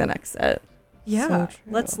happen during the next set. Yeah, So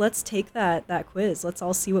true. let's take that quiz. Let's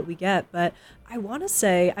all see what we get. But I want to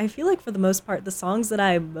say, I feel like for the most part, the songs that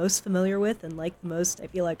I'm most familiar with and like the most, I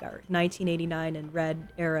feel like are 1989 and Red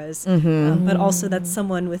eras. But also that's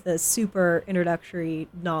someone with a super introductory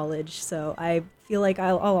knowledge. So I feel like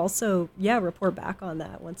I'll also report back on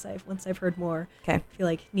that once I've heard more. Okay. I feel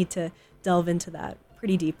like need to delve into that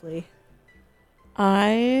pretty deeply.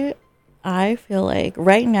 I feel like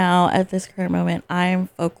right now at this current moment I'm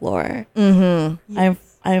folklore.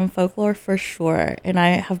 I'm folklore for sure, and I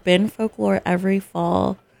have been folklore every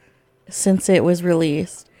fall since it was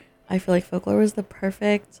released. I feel like folklore was the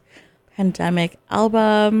perfect pandemic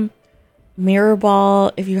album. Mirror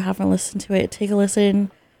Ball, if you haven't listened to it, take a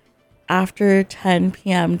listen after 10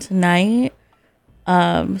 p.m. tonight,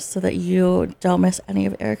 so that you don't miss any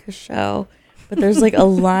of Erica's show. But there's like a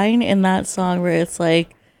line in that song where it's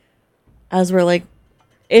like, as we're like,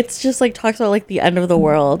 it's just like talks about like the end of the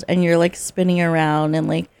world and you're like spinning around and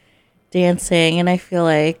like dancing. And I feel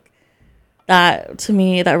like that to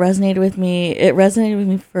me, that resonated with me. It resonated with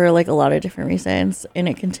me for like a lot of different reasons and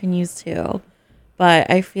it continues to. But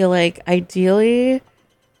I feel like ideally,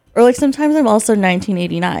 or like sometimes I'm also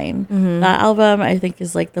 1989. That album I think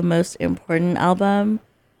is like the most important album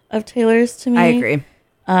of Taylor's to me. I agree.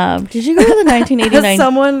 Did you go to the 1989?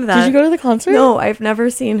 Someone that Did you go to the concert? No, I've never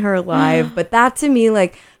seen her live, but that to me,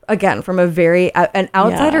 like, again, from a very an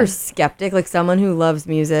outsider Yeah. skeptic, like someone who loves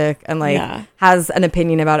music and like Yeah. has an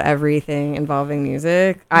opinion about everything involving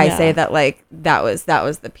music, I Yeah. say that like that was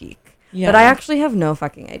the peak. Yeah. But I actually have no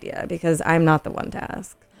fucking idea because I'm not the one to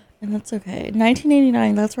ask. And that's okay.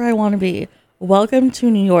 1989, that's where I want to be. Welcome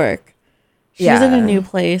to New York. She's Yeah. in a new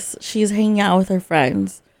place. She's hanging out with her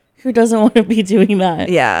friends. Who doesn't want to be doing that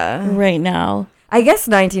Yeah. right now? I guess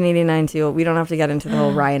 1989 too. We don't have to get into the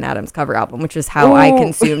whole Ryan Adams cover album, which is how I Ooh.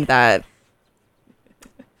 consumed that.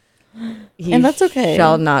 He And that's okay.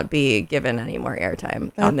 Shall not be given any more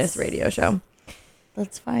airtime on this That's- radio show.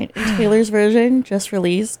 That's fine. And Taylor's version just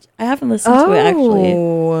released. I haven't listened to it actually.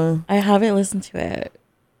 Oh. I haven't listened to it,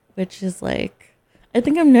 which is like, I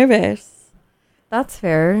think I'm nervous That's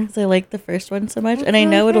fair. because I like the first one so much, That's and I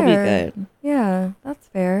know really it'll be fair. good. Yeah, that's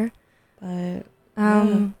fair. But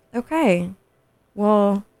Okay.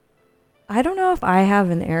 Well, I don't know if I have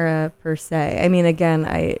an era per se. I mean, again,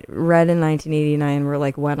 I read in 1989 were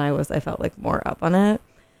like when I felt like more up on it.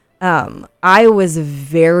 I was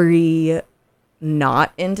very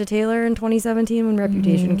not into Taylor in 2017 when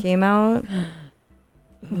Reputation came out.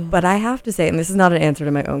 But I have to say, and this is not an answer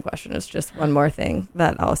to my own question, it's just one more thing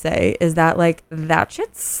that I'll say, is that like that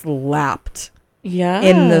shit slapped yeah,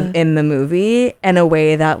 in the movie in a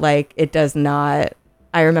way that like it does not.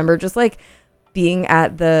 I remember just like being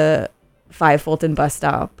at the 5 Fulton bus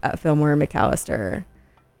stop at Fillmore and McAllister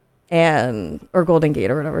or Golden Gate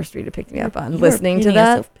or whatever street it picked me up on, You are listening to painting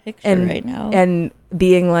us that a picture and right now. and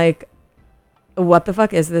being like, what the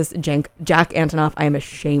fuck is this Jack Antonoff? I am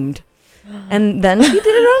ashamed. And then she did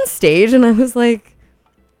it on stage and I was like,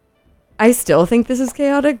 I still think this is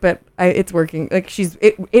chaotic, but it's working. Like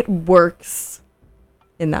it works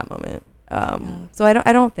in that moment. So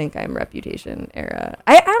I don't think I'm Reputation era.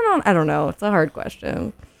 I don't know. It's a hard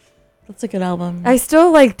question. That's a good album. I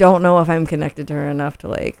still like don't know if I'm connected to her enough to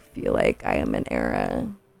like feel like I am an era,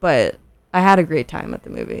 but I had a great time at the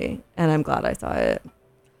movie and I'm glad I saw it.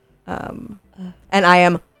 And I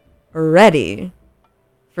am ready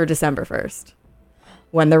for December 1st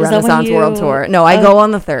when the Is that when Renaissance World you- Tour. No, I go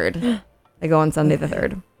on the 3rd. I go on Sunday the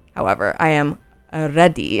 3rd. However, I am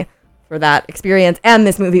ready for that experience, and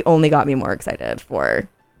this movie only got me more excited for.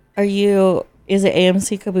 Is it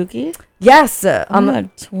AMC Kabuki? Yes, I'm a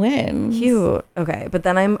twin. cute. Okay, but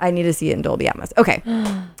then I need to see it in Dolby Atmos. Okay,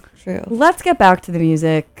 True. let's get back to the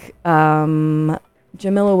music.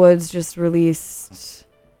 Jamila Woods just released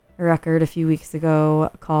a record a few weeks ago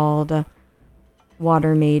called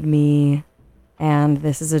Water Made Me, and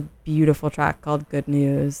this is a beautiful track called Good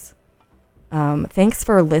News. Thanks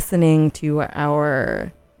for listening to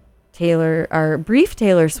our brief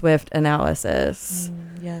Taylor Swift analysis.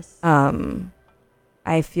 Yes.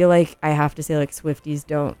 I feel like I have to say like Swifties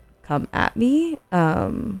don't come at me.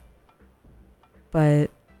 But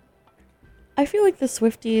I feel like the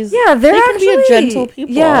Swifties. yeah, they they're can be actually a gentle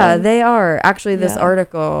people. Yeah, they are. Actually, this Yeah.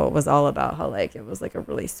 article was all about how like it was like a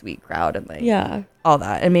really sweet crowd and like Yeah. all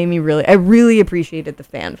that. It made me I really appreciated the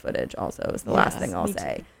fan footage also is the last Yes, thing I'll me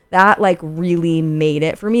say. That like really made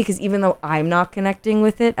it for me because even though I'm not connecting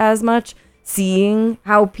with it as much, seeing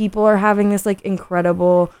how people are having this like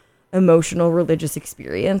incredible emotional religious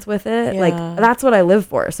experience with it, like Yeah. that's what I live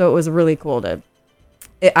for. So it was really cool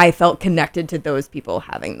I felt connected to those people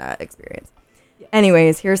having that experience.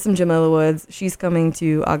 Anyways, here's some Jamila Woods. She's coming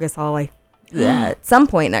to August Hall at some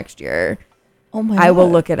point next year. Oh my I will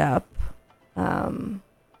God. look it up and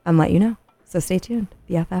let you know. So stay tuned.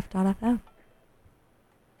 BFF.fm.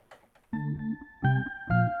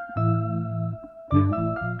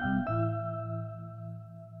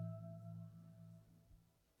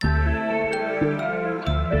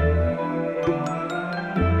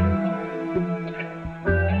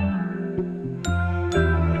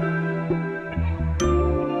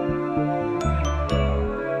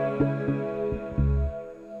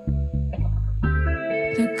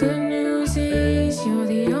 The good news is you're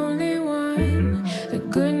the only one. The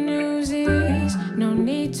good news is no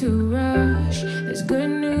need to rush. There's good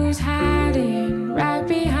news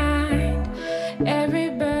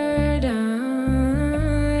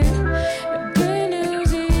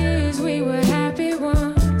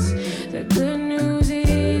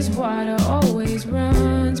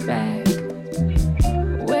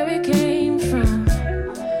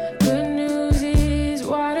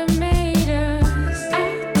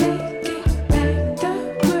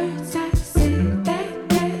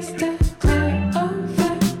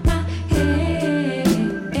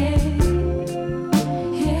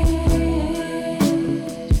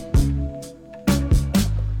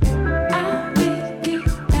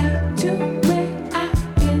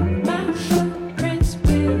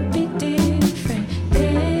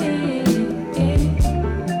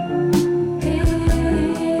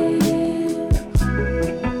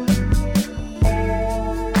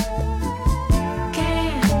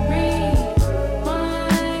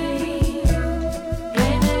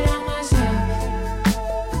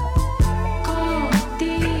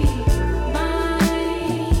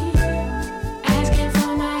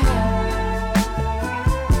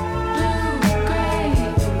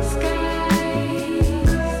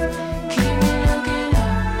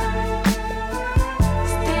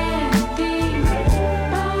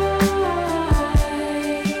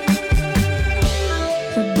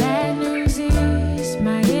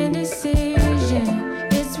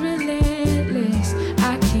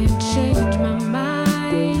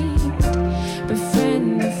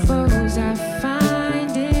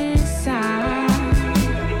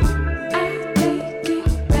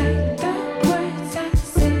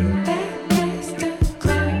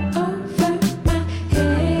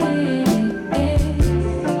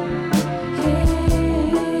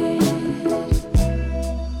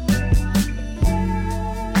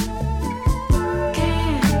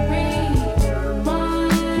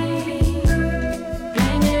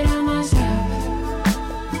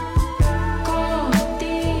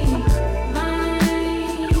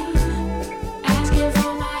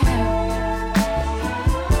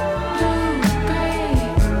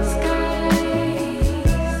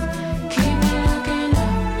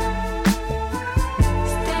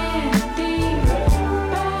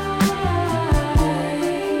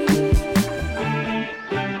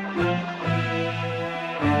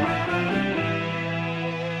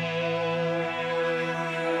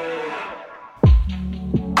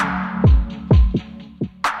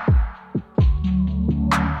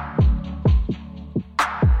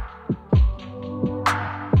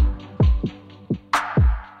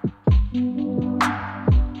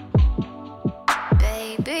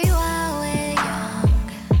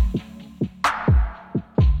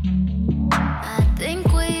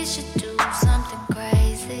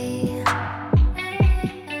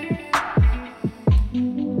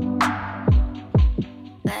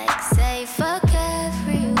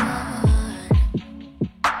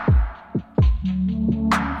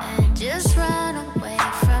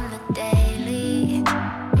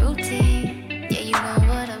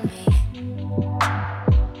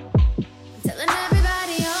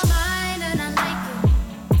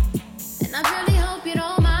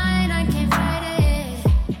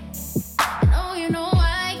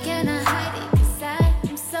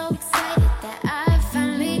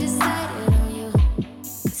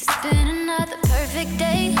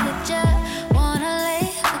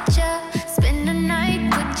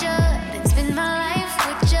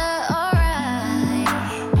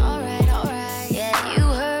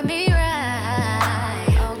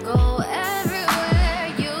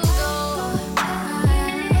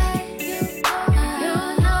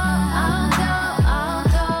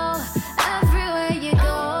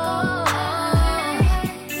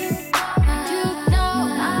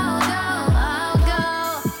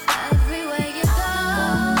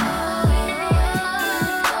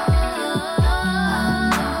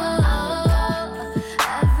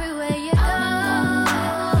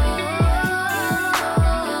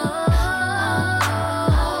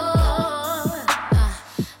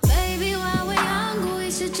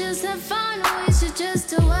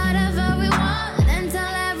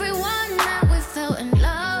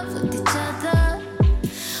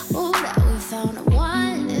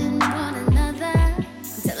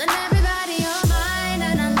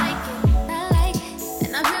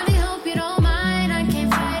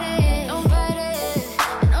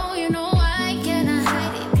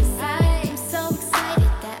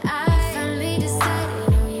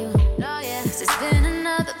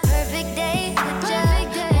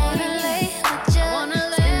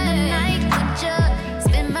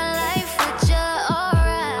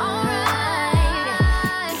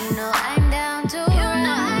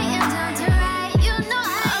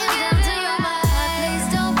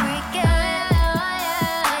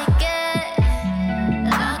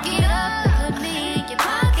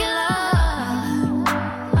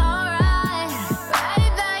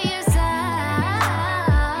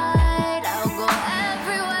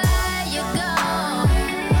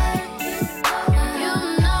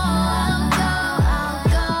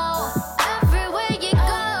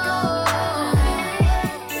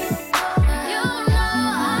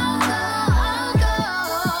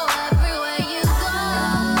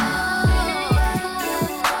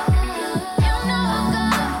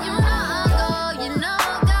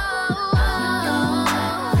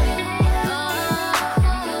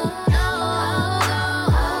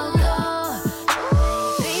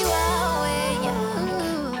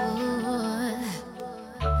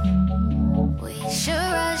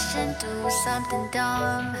shouldn't do something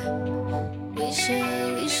dumb. We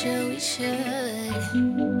should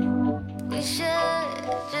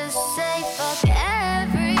just say fuck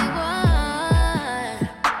everyone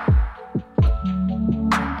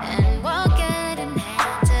and walk hand in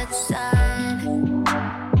hand to the sun.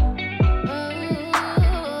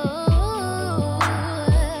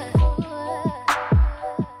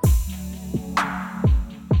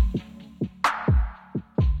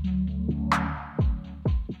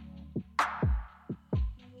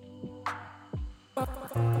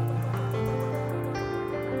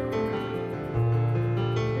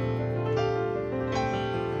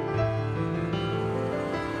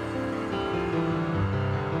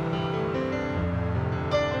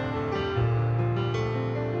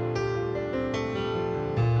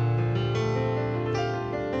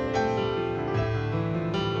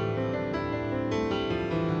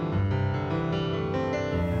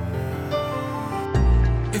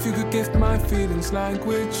 If you could gift my feelings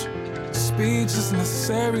language, speech is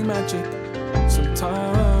necessary magic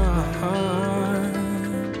sometimes.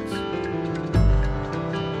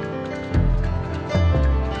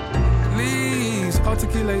 Please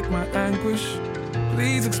articulate my anguish.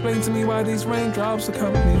 Please explain to me why these raindrops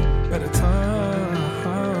accompany better times.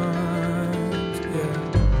 Yeah.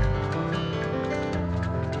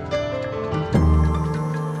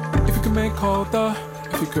 If you could make all the,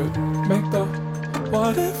 if you could make the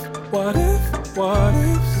what ifs,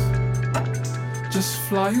 just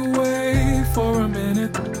fly away for a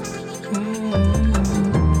minute.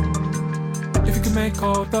 If you could make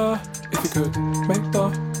all the, if you could make the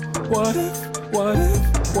what ifs,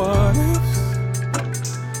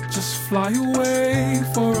 just fly away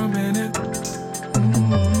for a minute.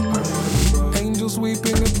 Angels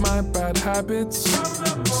weeping at my bad habits,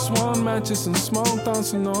 swan matches and smoke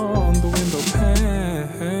dancing on the window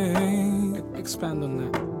pane. Expand on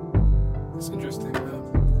that. It's interesting.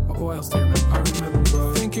 What else do you remember? I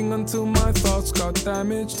remember thinking until my thoughts got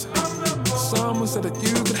damaged. Someone said that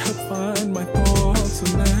you could help find my thoughts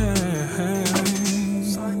and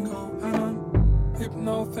names.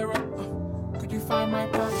 Hypnotherapy. Could you find my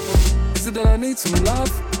purpose? Is it that I need some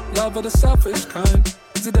love? Love of the selfish kind.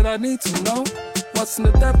 Is it that I need to know what's in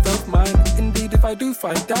the depth of mine? Indeed, if I do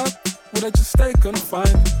find out, would I just stay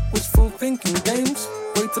confined? Wishful thinking games,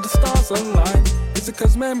 wait till the stars align. Is it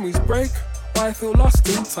cause memories break? Why I feel lost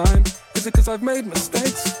in time? Is it cause I've made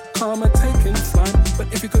mistakes? Karma taking flight.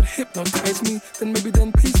 But if you could hypnotize me, then maybe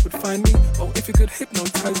then peace would find me. Oh, if you could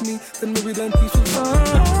hypnotize me, then maybe then peace would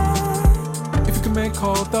find. If you could make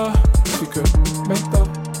all the, if you could make the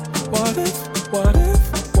what ifs,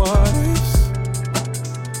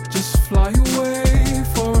 just fly away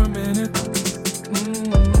for a minute.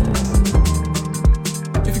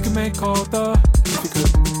 If you could make all the, if you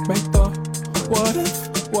could make the what ifs,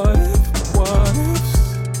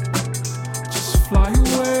 just fly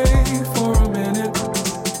away for a minute.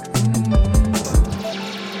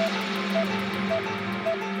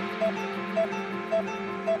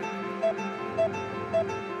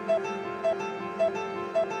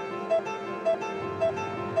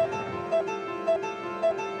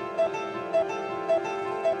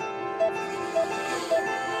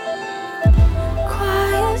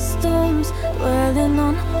 Quiet storms dwelling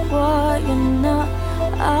on what you're not.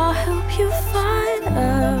 I'll help you find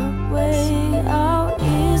a way out.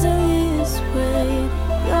 Easily swayed.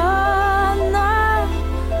 You're not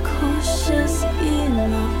cautious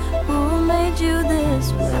enough. Who made you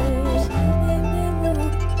this way?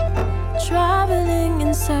 Traveling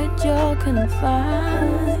inside your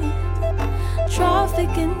confine.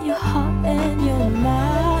 Traffic in your heart and your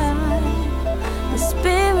mind. The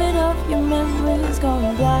spirit of your memories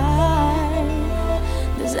gone blind.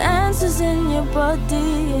 There's answers in your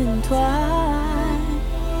body entwined.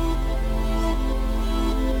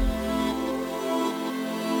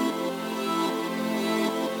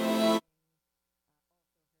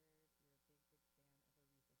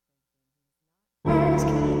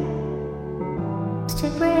 To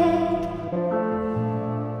break.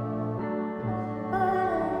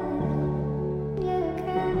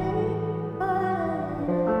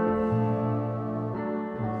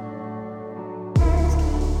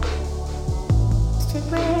 To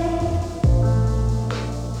break.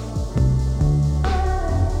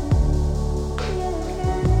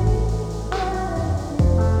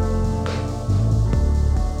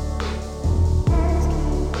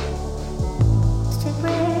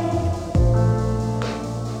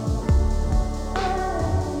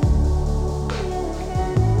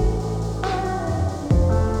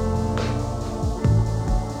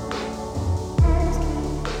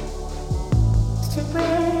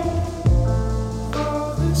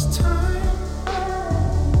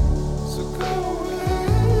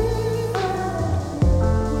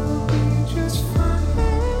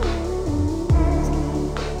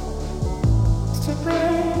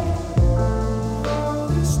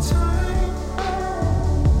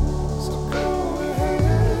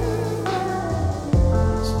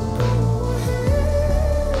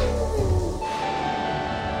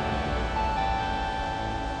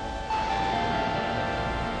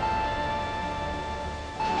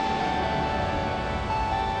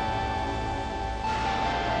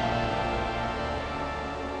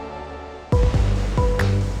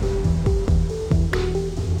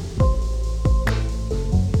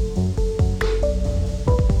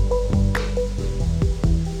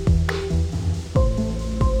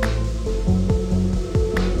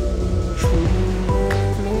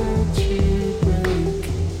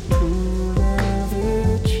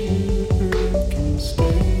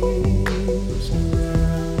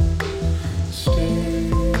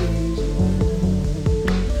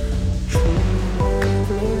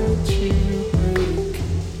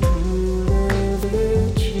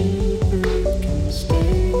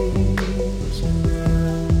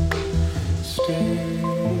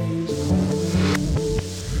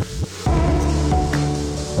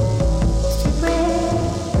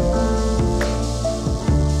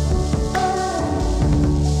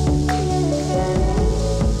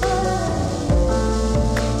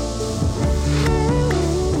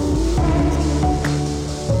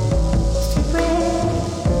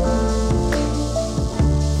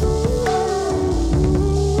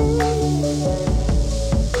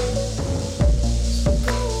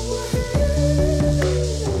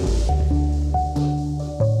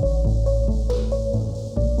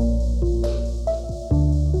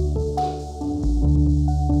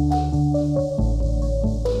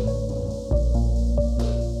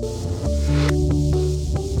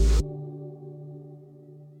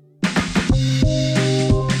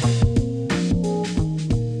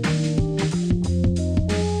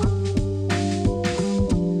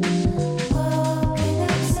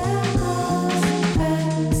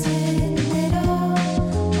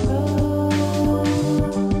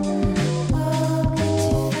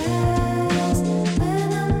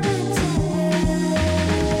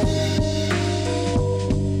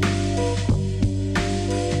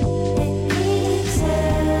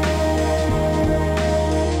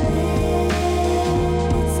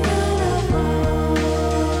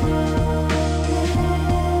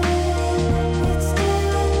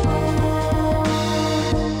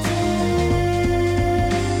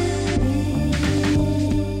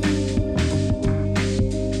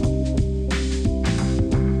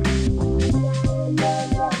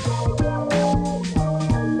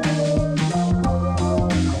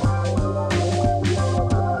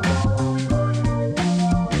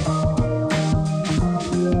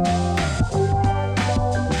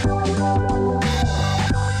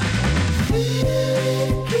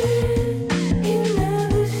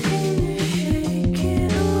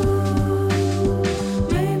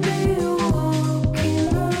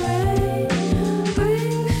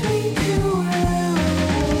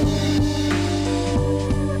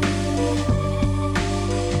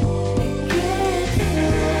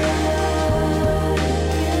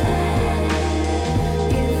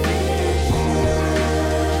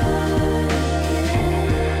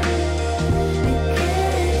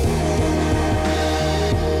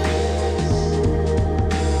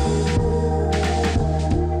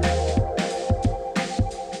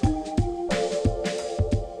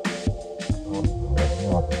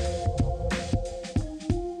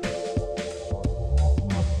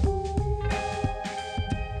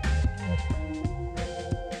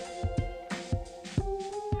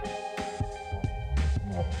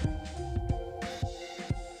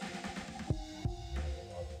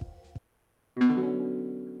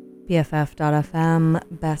 BFF.FM,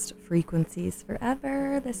 best frequencies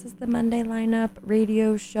forever. This is the Monday Lineup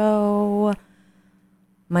radio show.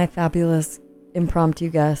 My fabulous impromptu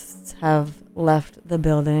guests have left the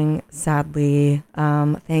building, sadly.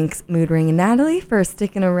 Thanks, Mood Ring and Natalie, for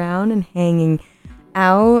sticking around and hanging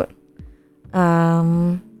out.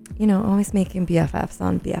 Always making BFFs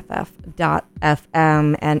on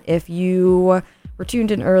BFF.FM. And if you were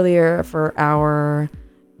tuned in earlier for our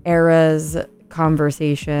Eras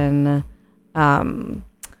conversation,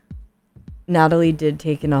 Natalie did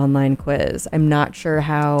take an online quiz. I'm not sure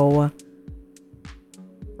how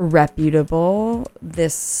reputable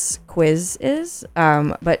this quiz is,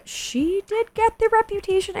 but she did get the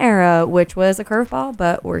Reputation era, which was a curveball,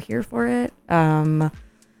 but we're here for it.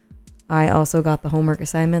 I also got the homework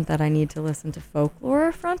assignment that I need to listen to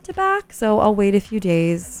Folklore front to back, so I'll wait a few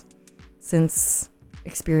days since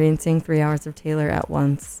experiencing 3 hours of Taylor at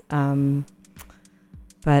once.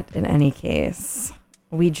 But in any case,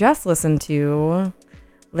 we just listened to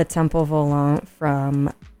Le Temple Volant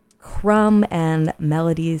from Crumb and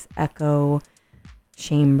Melody's Echo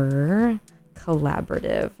Chamber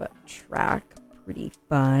collaborative track. Pretty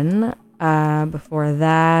fun. Before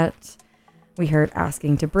that, we heard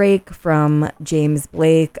Asking to Break from James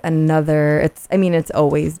Blake. It's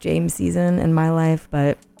always James season in my life,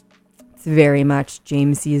 but it's very much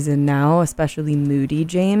James season now, especially Moody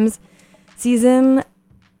James season.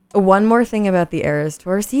 One more thing about the Eras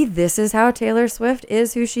Tour. See, this is how Taylor Swift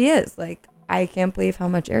is who she is. Like, I can't believe how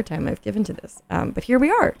much airtime I've given to this. But here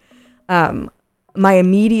we are. My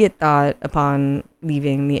immediate thought upon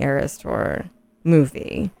leaving the Eras Tour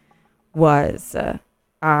movie was,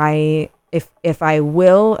 if I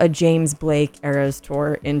will a James Blake Eras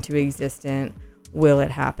Tour into existence, will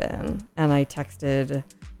it happen? And I texted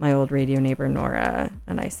my old radio neighbor Nora,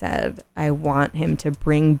 and I said, I want him to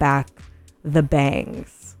bring back the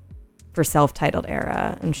bangs for self-titled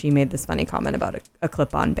era. And she made this funny comment about a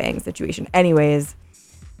clip-on bang situation. Anyways,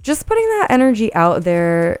 just putting that energy out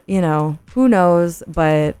there, who knows,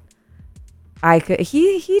 but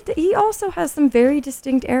he also has some very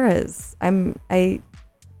distinct eras.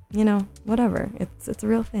 Whatever. It's a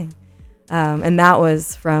real thing. And that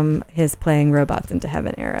was from his Playing Robots into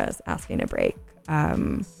Heaven eras, Asking to Break.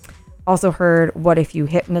 Also heard What If You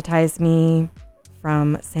Hypnotize Me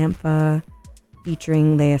from Sampha,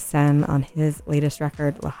 featuring Leia Sen on his latest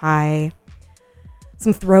record, Lahai.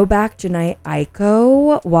 Some throwback Janae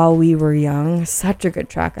Aiko, While We Were Young. Such a good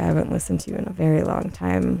track I haven't listened to in a very long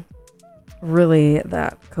time. Really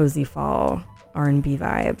that cozy fall R&B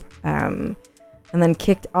vibe. And then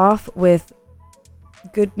kicked off with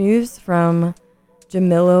good news from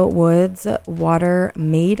Jamila Woods, Water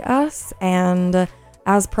Made Us. And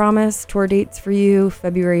as promised, tour dates for you,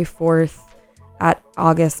 February 4th at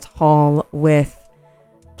August Hall with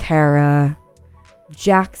Kara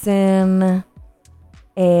Jackson.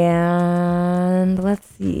 And let's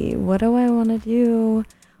see, what do I want to do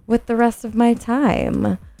with the rest of my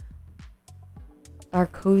time? Our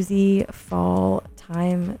cozy fall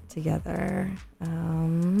time together.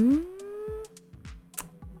 I'm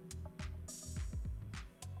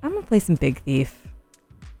gonna play some Big Thief.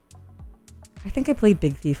 I think I played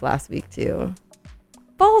Big Thief last week too.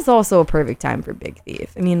 Fall's also a perfect time for Big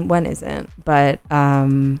Thief. I mean, when isn't? But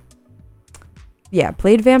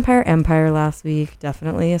played Vampire Empire last week.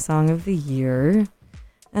 Definitely a song of the year.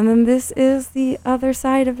 And then this is the other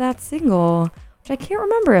side of that single, which I can't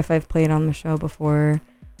remember if I've played on the show before,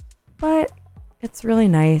 but it's really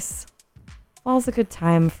nice. Fall's a good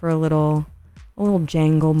time for a little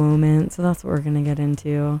jangle moment, so that's what we're gonna get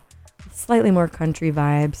into. Slightly more country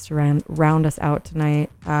vibes to round us out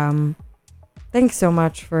tonight. Thanks so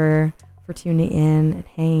much for tuning in and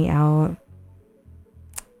hanging out.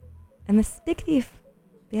 And this is Big Thief,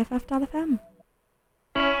 BFF.FM.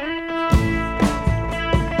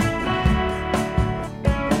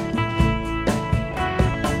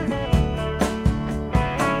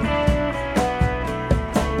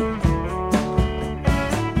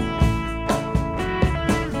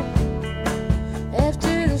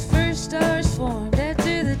 After the first stars formed,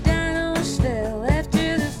 after the dinos fell,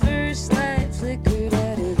 after the first light flickered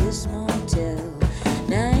out of this motel,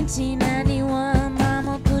 1991,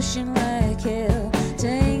 mama pushing like hell,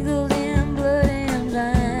 tangled in blood.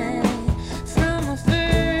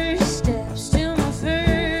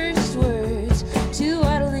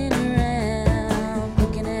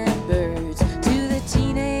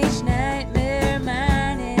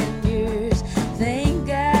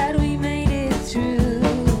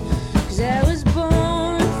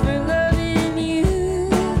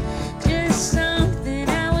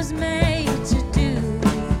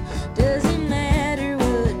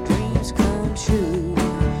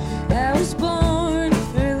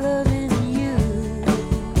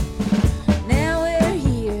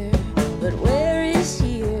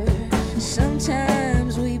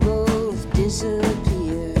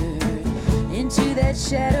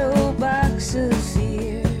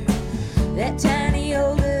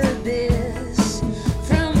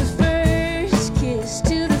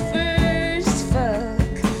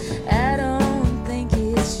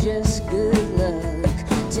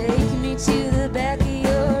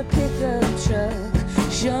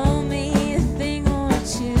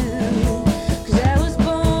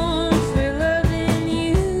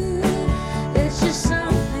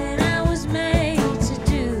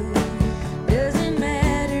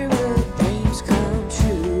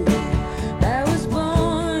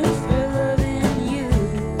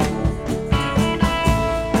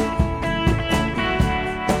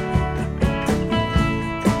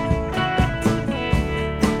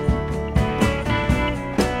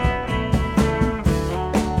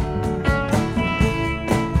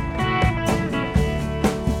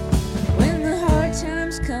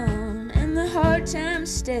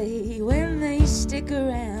 stay, when they stick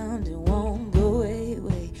around and won't go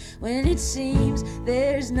away, when it seems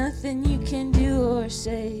there's nothing you can do or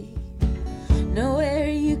say, nowhere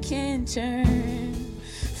you can turn.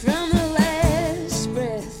 From the last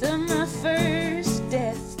breath of my first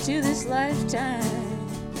death to this lifetime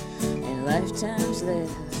and lifetimes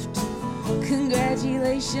left,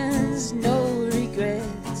 congratulations, no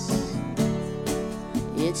regrets.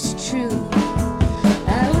 It's true,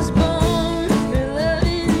 I was born for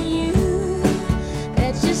loving you.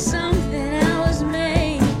 That's just something I was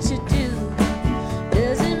made to do.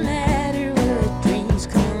 Doesn't matter what dreams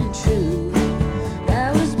come true.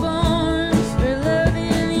 I was born for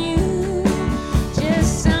loving you.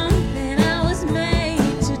 Just something I was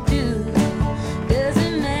made to do.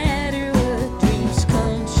 Doesn't matter what dreams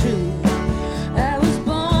come true. I was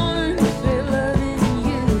born for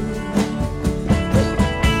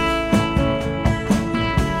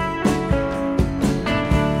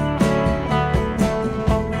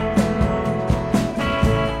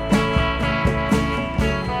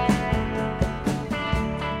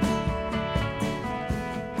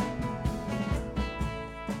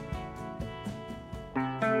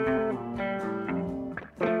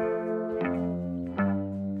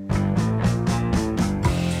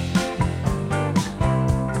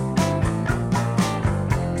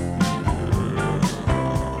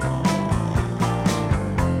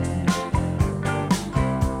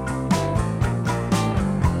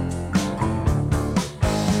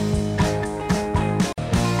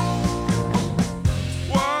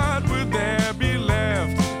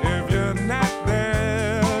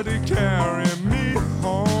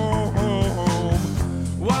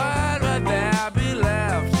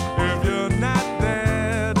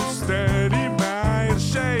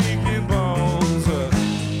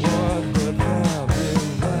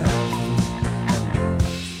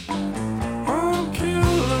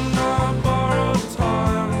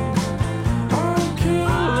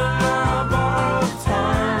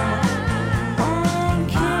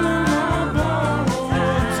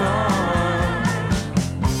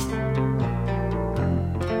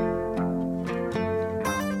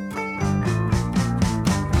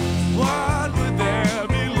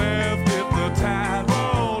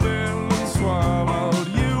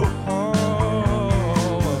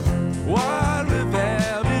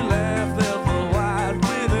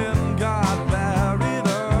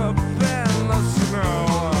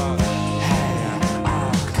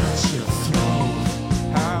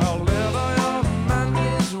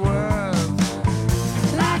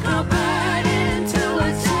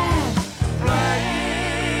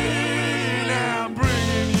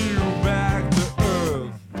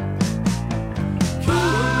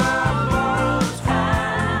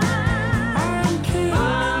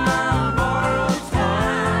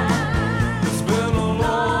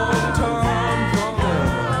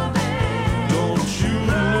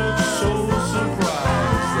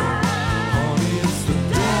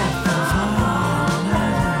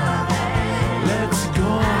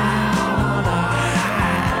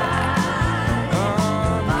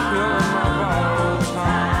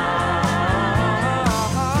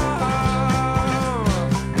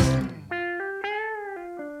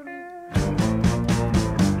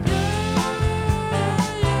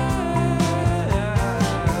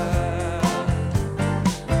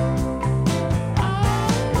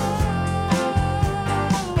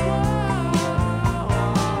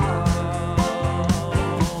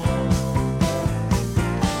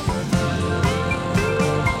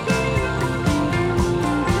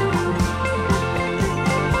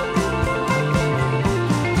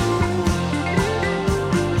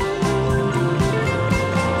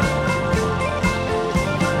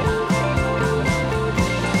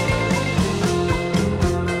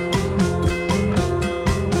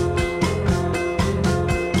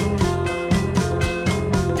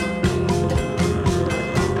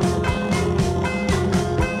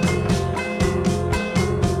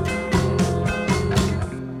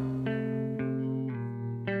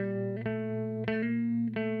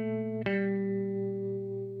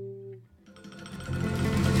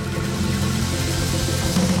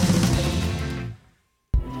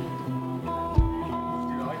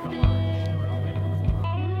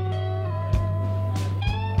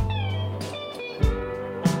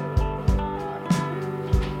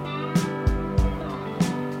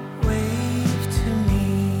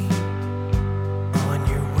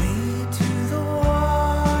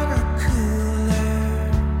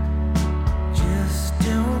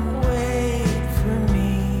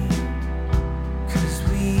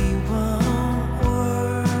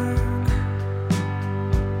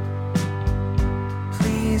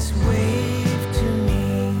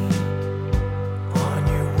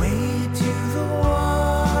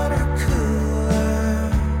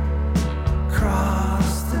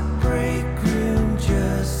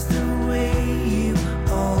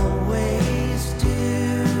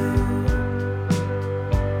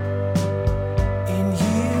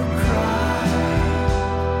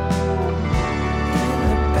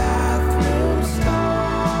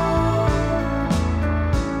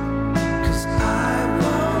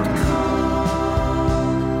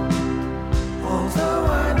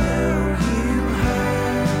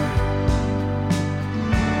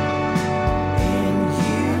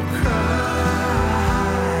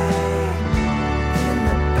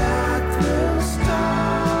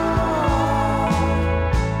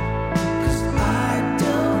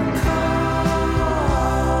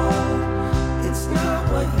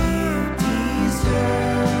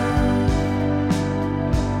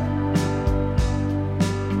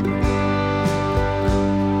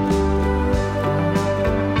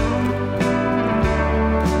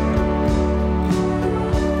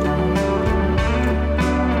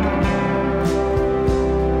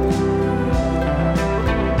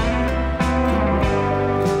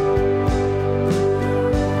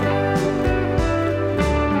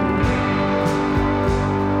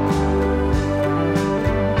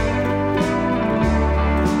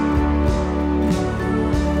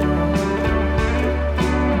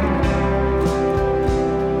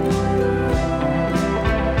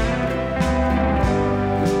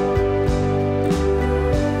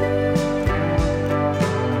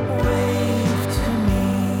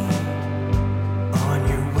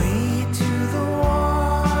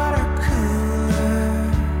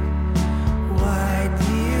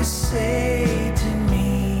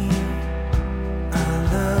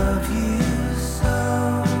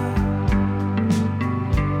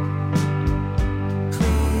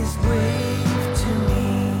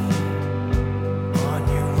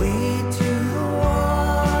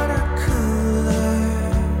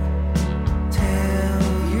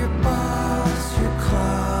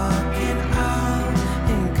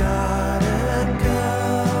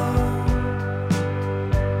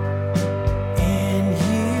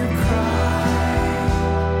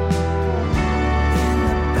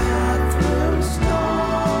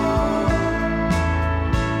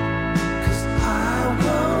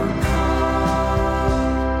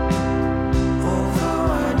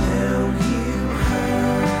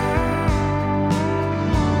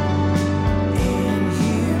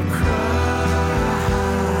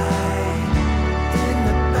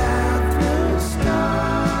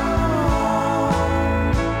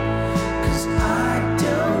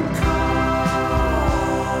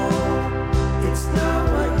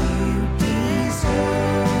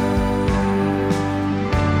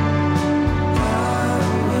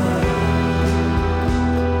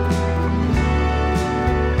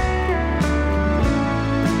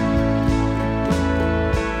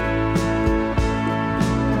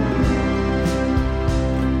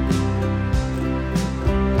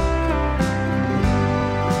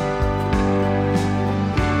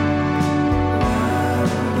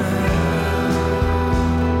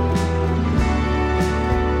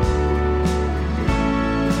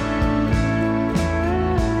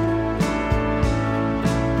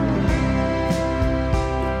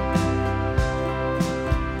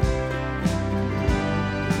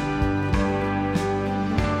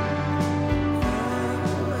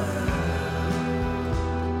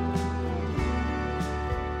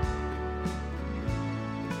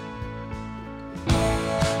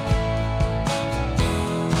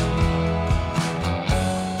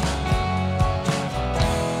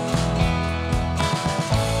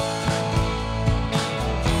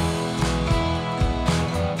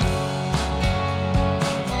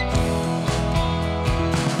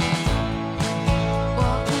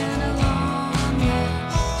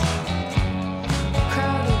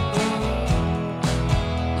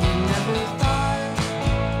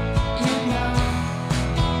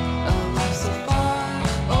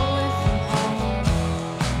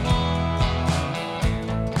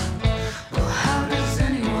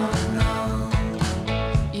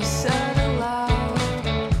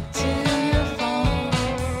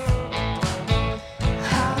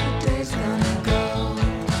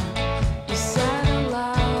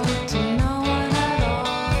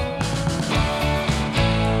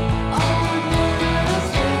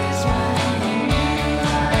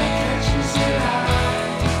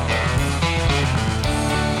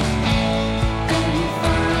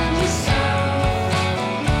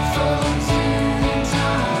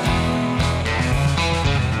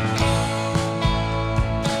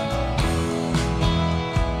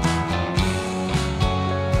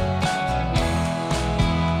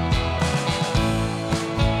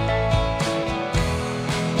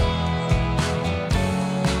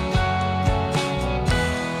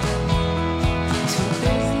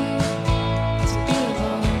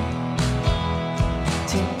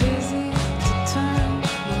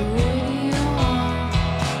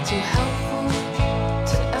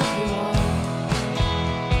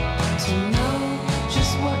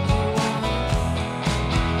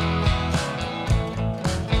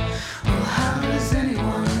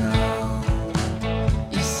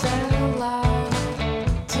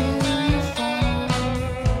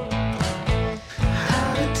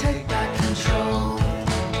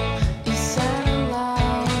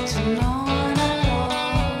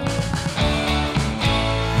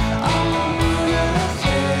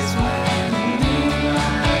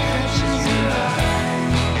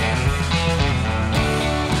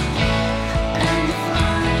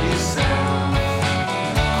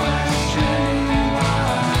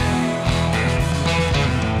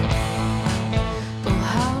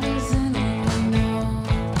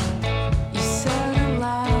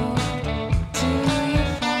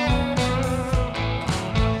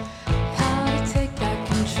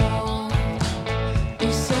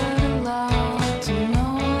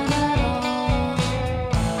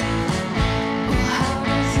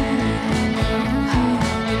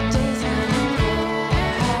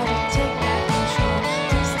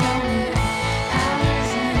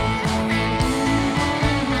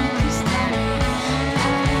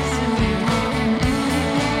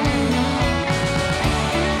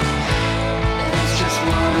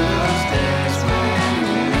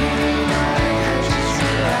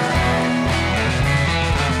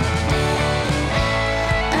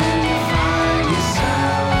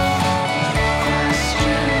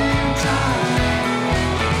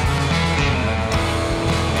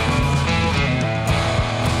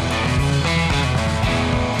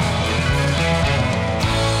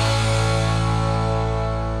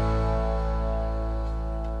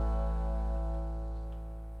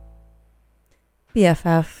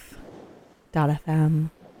BFF.FM.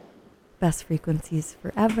 Best frequencies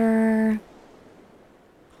forever.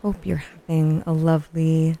 Hope you're having a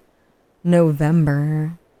lovely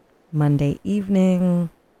November Monday evening.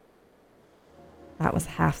 That was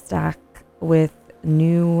Half Stack with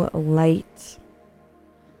New Light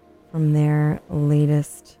from their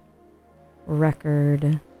latest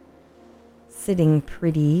record, Sitting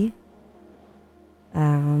Pretty.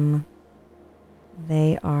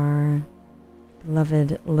 They are a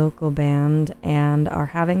beloved local band and are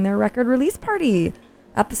having their record release party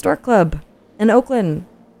at the Stork Club in Oakland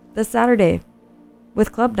this Saturday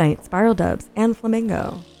with Club Night, Spiral Dubs, and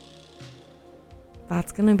Flamingo.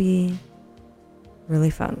 That's going to be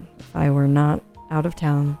really fun. If I were not out of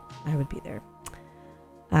town, I would be there.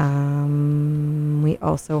 We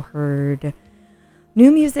also heard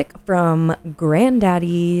new music from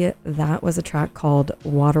Grandaddy. That was a track called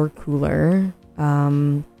Water Cooler.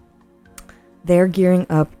 They're gearing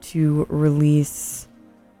up to release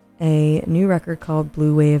a new record called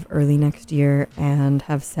Blue Wave early next year and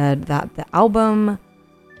have said that the album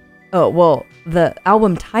title,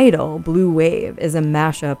 Blue Wave, is a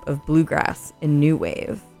mashup of bluegrass and new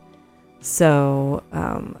wave. So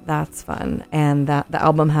that's fun. And that the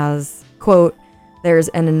album has, quote, there's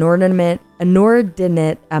an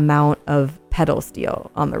inordinate amount of pedal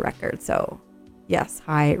steel on the record. So yes,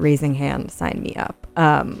 hi, raising hand, sign me up.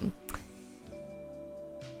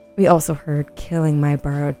 We also heard Killing My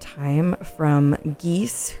Borrowed Time from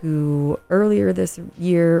Geese, who earlier this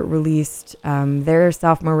year released their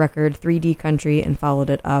sophomore record, 3D Country, and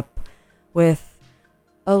followed it up with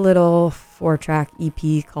a little 4-track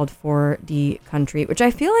EP called 4D Country, which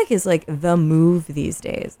I feel like is like the move these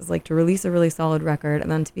days. It's like to release a really solid record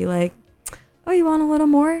and then to be like, oh, you want a little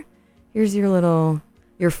more? Here's your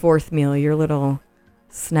fourth meal, your little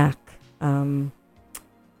snack. And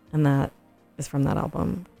that is from that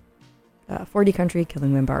album. 4D Country,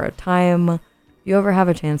 Killing My Borrowed Time. If you ever have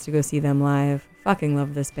a chance to go see them live, fucking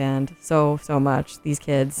love this band so much. These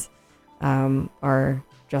kids are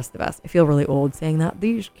just the best. I feel really old saying that,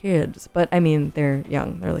 these kids, but I mean, they're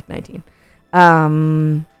young. They're like 19.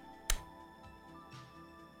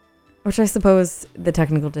 Which I suppose the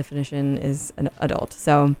technical definition is an adult.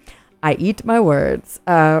 So I eat my words.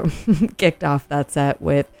 Kicked off that set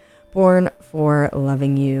with Born for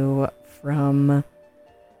Loving You from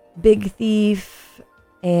Big Thief,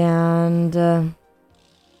 and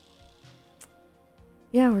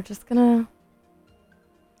we're just gonna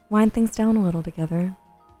wind things down a little together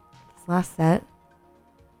this last set.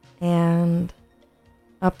 And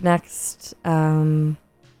up next, an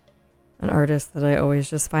artist that I always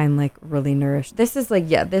just find like really nourished. This is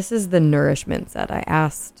the nourishment set. I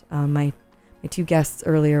asked my two guests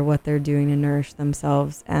earlier what they're doing to nourish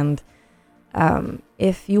themselves, and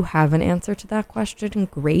if you have an answer to that question,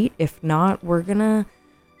 great. If not, we're gonna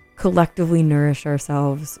collectively nourish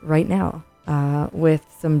ourselves right now with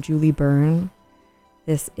some Julie Byrne.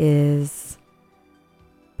 This is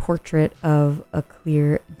Portrait of a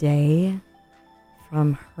Clear Day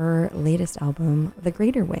from her latest album, The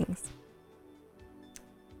Greater Wings.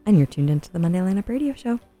 And you're tuned into the Monday Lineup Radio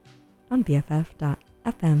Show on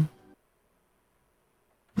BFF.FM.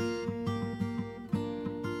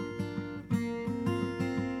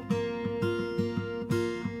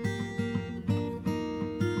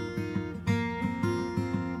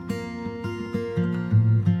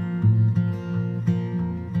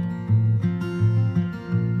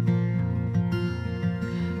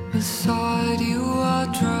 Beside you I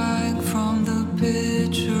drank from the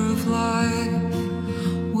pitcher of life.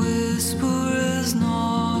 Whisper is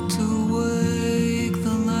not to wake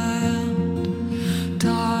the land.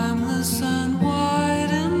 Timeless and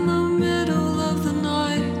white in the middle of the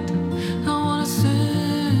night. I wanna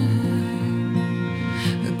sing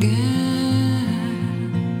again.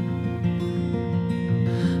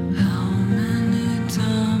 How many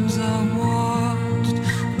times I watched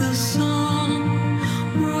the sun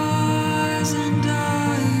rise and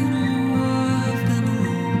die, you know I've been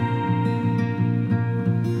alone.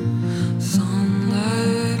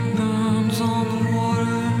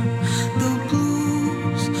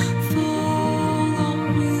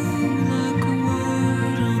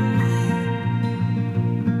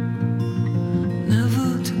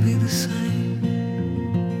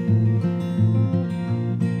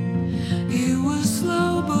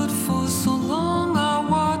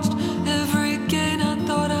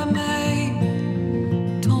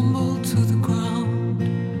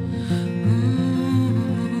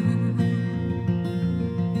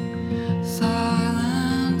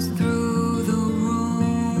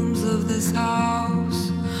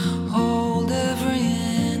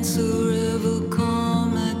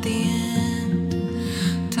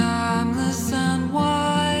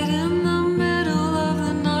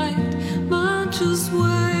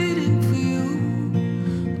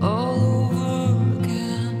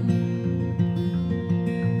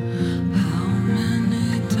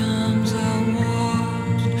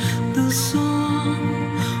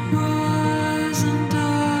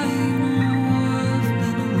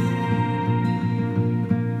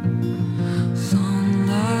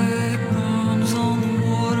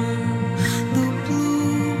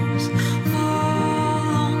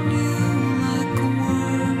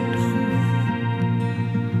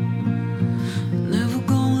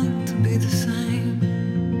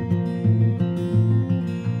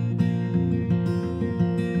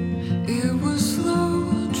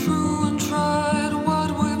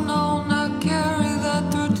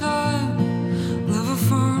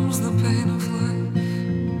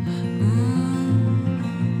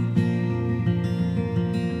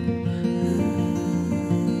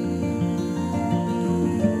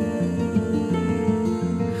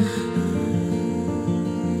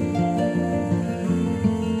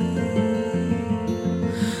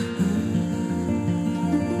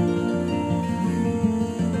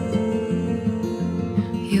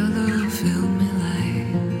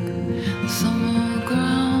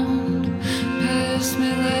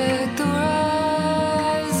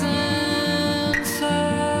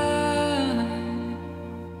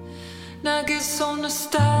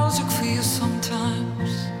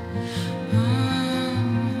 stops.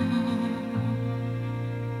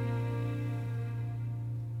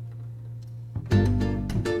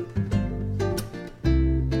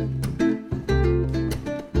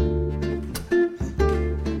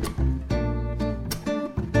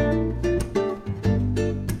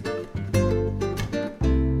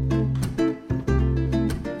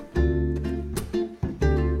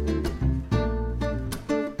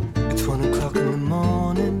 It's 1 o'clock in the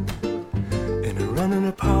morning in a running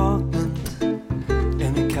apartment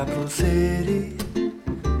in the capital city,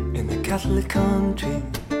 in the Catholic country.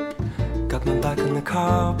 Got my back on the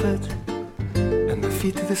carpet and my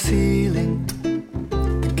feet to the ceiling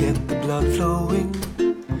to get the blood flowing,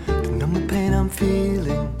 to numb the pain I'm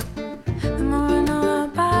feeling. The more I know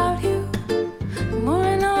about you, the more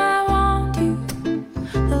I know I want you.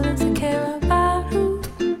 The less I care about who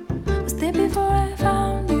was there before I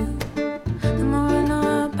found you. The more I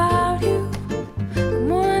know about you, the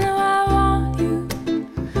more I know I want you.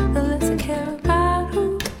 The less I care about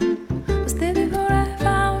who was there before I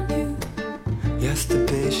found you.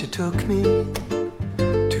 Yesterday she took me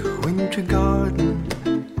to a wintry garden,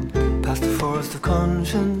 past the forest of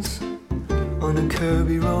conscience, on a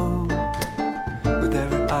curvy road. With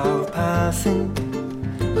every hour passing,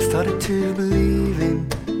 I started to believe in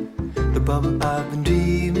the bubble I've been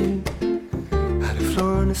dreaming, had a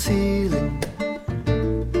floor and a ceiling.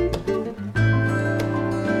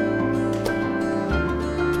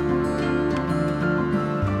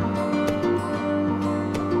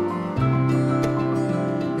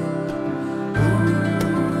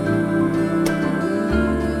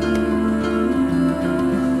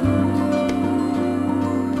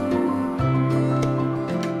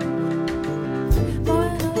 More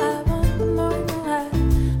I know I want, the more I know I.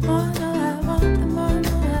 More I know I want, the more I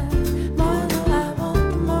know I. More I know I want,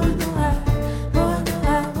 the more I know I. More I know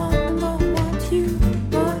I want, the more I want you.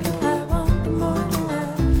 More I know I want, the more I know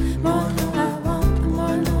I. More I know I want, the more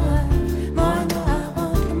I know I. More I know I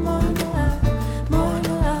want, the more I know I. More I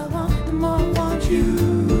know I want, the more I want you.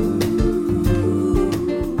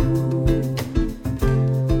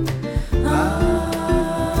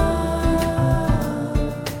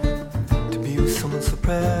 To be with someone so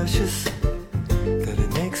precious that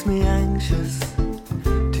it makes me anxious,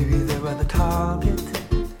 to be there by the target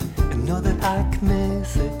and know that I can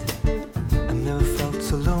miss it. I never felt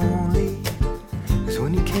so lonely as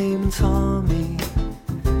when you came and saw me.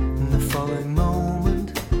 In the following moment,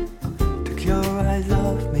 took your eyes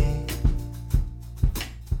off me.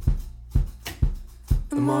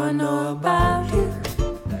 The more I know about you,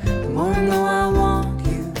 The more I know I want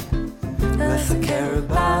you, the less I care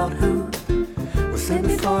about who was there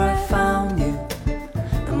before I found you.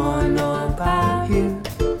 The more I know about you,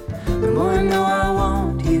 the more I know I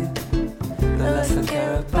want you, the less I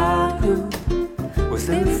care about who was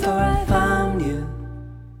there before I found you.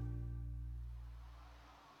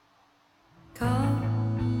 Call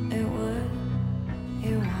it what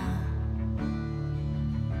you want.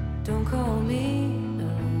 Don't call me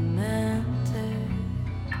romantic.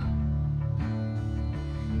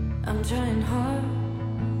 I'm trying hard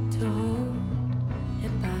to hold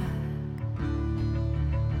it back,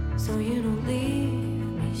 so you don't leave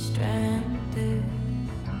me stranded.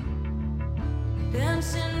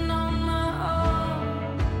 Dancing on my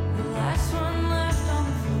own, the last one left on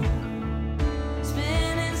the floor.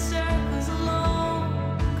 Spinning circles alone,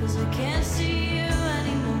 'cause I can't see you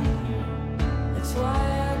anymore. That's why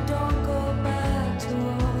I don't go back to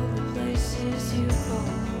all the places you go.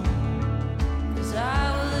 'Cause I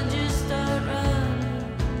would just start running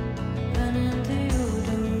to your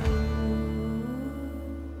door.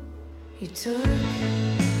 You took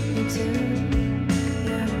me to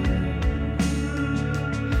your room,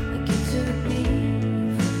 like you took me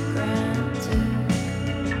for granted.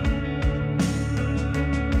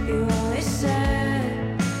 You always said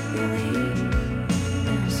you'll leave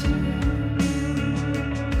me soon,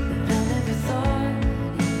 but I never thought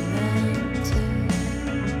you meant it.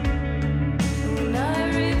 When I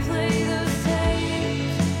replay those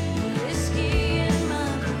tapes, the whiskey in my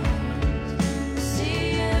glass, I see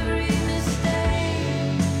every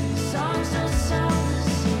mistake. The songs don't sound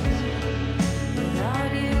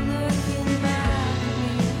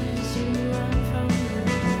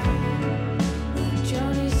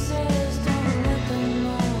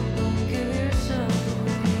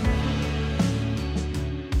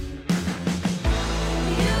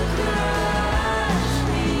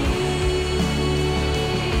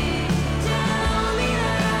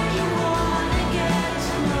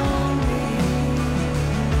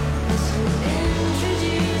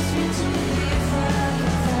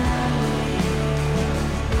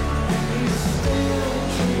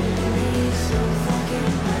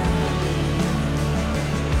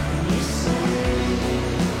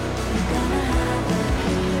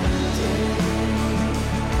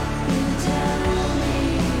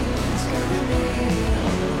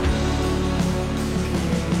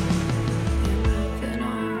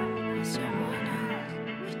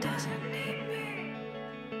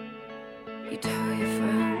You tell your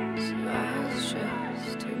friends it's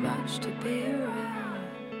just too much to be around.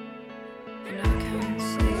 And I can't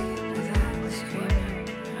sleep without screaming.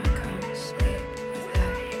 I can't sleep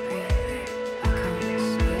without you breathing. I can't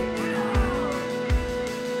sleep at all.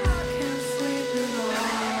 I can't sleep at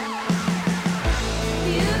all.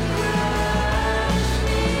 You crush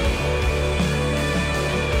me.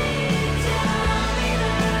 Tell me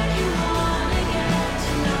that you wanna get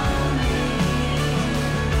to know me.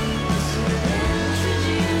 So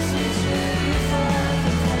introduce me to your fucking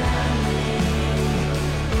family.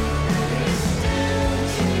 You still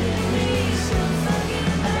treat me so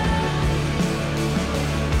fucking bad.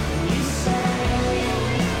 You say you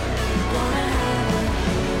wanna have a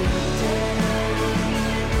good day.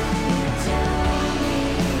 You tell me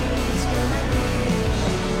it's gonna be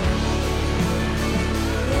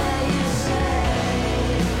yeah, you say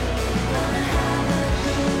gonna have a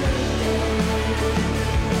good day.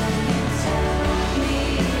 You tell me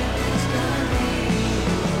it's gonna be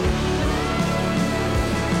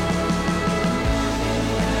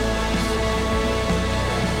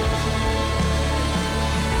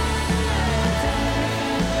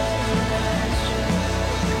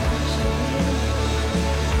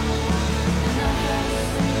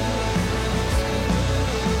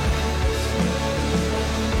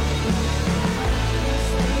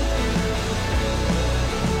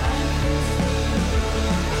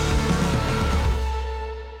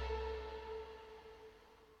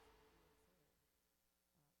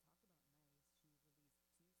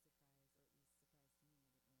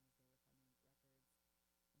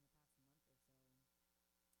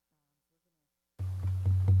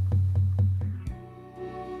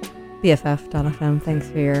BFF.fm. Thanks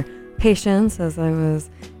for your patience as I was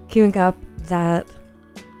queuing up that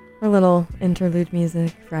our little interlude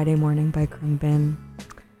music, Friday Morning by Krungbin.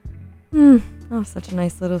 Oh, such a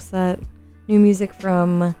nice little set. New music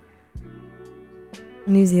from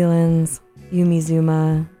New Zealand's Yumi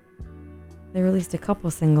Zuma. They released a couple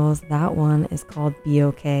singles. That one is called Be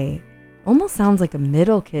Okay. Almost sounds like a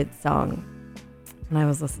Middle Kids song when I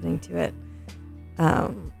was listening to it.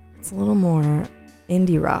 It's a little more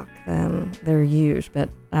indie rock than their usual, but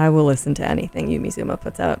I will listen to anything Yumi Zuma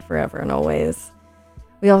puts out forever and always.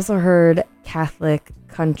 We also heard Catholic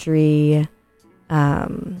Country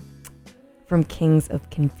from Kings of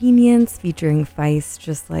Convenience featuring Feist,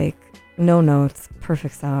 just like no notes,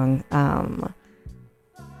 perfect song.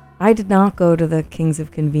 I did not go to the Kings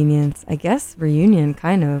of Convenience, I guess, reunion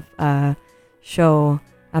kind of show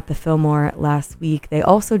at the Fillmore last week. They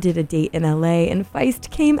also did a date in LA and Feist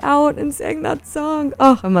came out and sang that song.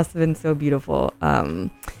 Oh, it must have been so beautiful.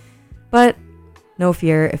 But no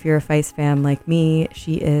fear, if you're a Feist fan like me,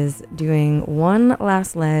 she is doing one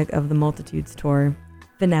last leg of the Multitudes tour,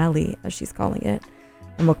 finale as she's calling it,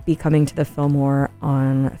 and will be coming to the Fillmore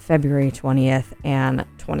on February 20th and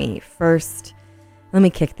 21st. Let me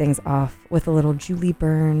kick things off with a little Julie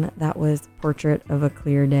Byrne. That was Portrait of a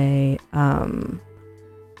Clear Day.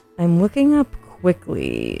 I'm looking up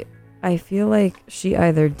quickly. I feel like she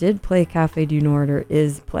either did play Cafe du Nord or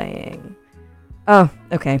is playing. Oh,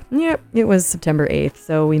 okay. Yep, it was September 8th,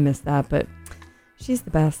 so we missed that, but she's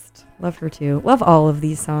the best. Love her too. Love all of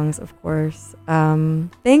these songs, of course.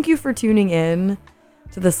 Thank you for tuning in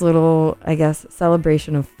to this little, I guess,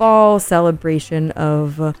 celebration of fall, celebration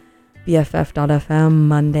of BFF.fm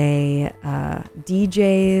Monday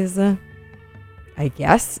DJs. I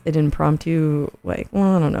guess an impromptu, like,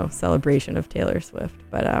 well, I don't know, celebration of Taylor Swift,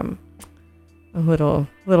 but a little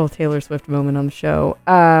Taylor Swift moment on the show.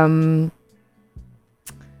 I'll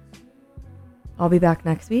be back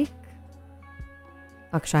next week.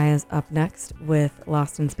 Akshaya's up next with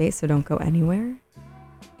Lost in Space, so don't go anywhere.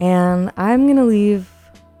 And I'm gonna leave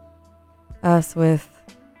us with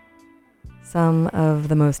some of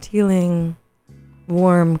the most healing,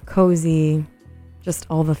 warm, cozy, just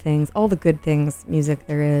all the things, all the good things music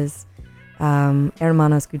there is.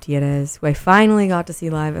 Hermanos Gutierrez, who I finally got to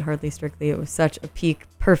see live at Hardly Strictly. It was such a peak,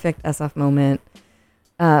 perfect SF moment.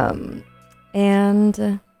 And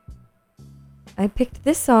I picked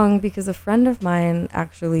this song because a friend of mine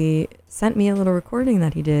actually sent me a little recording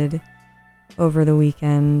that he did over the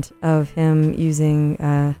weekend of him using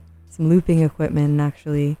some looping equipment and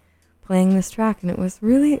actually playing this track. And it was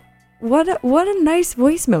really... What a nice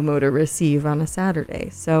voice memo to receive on a Saturday.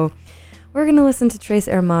 So we're going to listen to Tres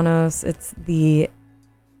Hermanos. It's the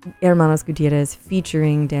Hermanos Gutierrez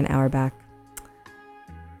featuring Dan Auerbach.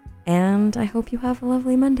 And I hope you have a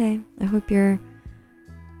lovely Monday. I hope you're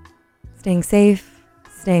staying safe,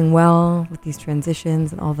 staying well with these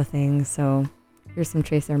transitions and all the things. So here's some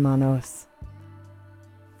Tres Hermanos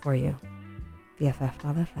for you.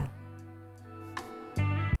 BFF.fm.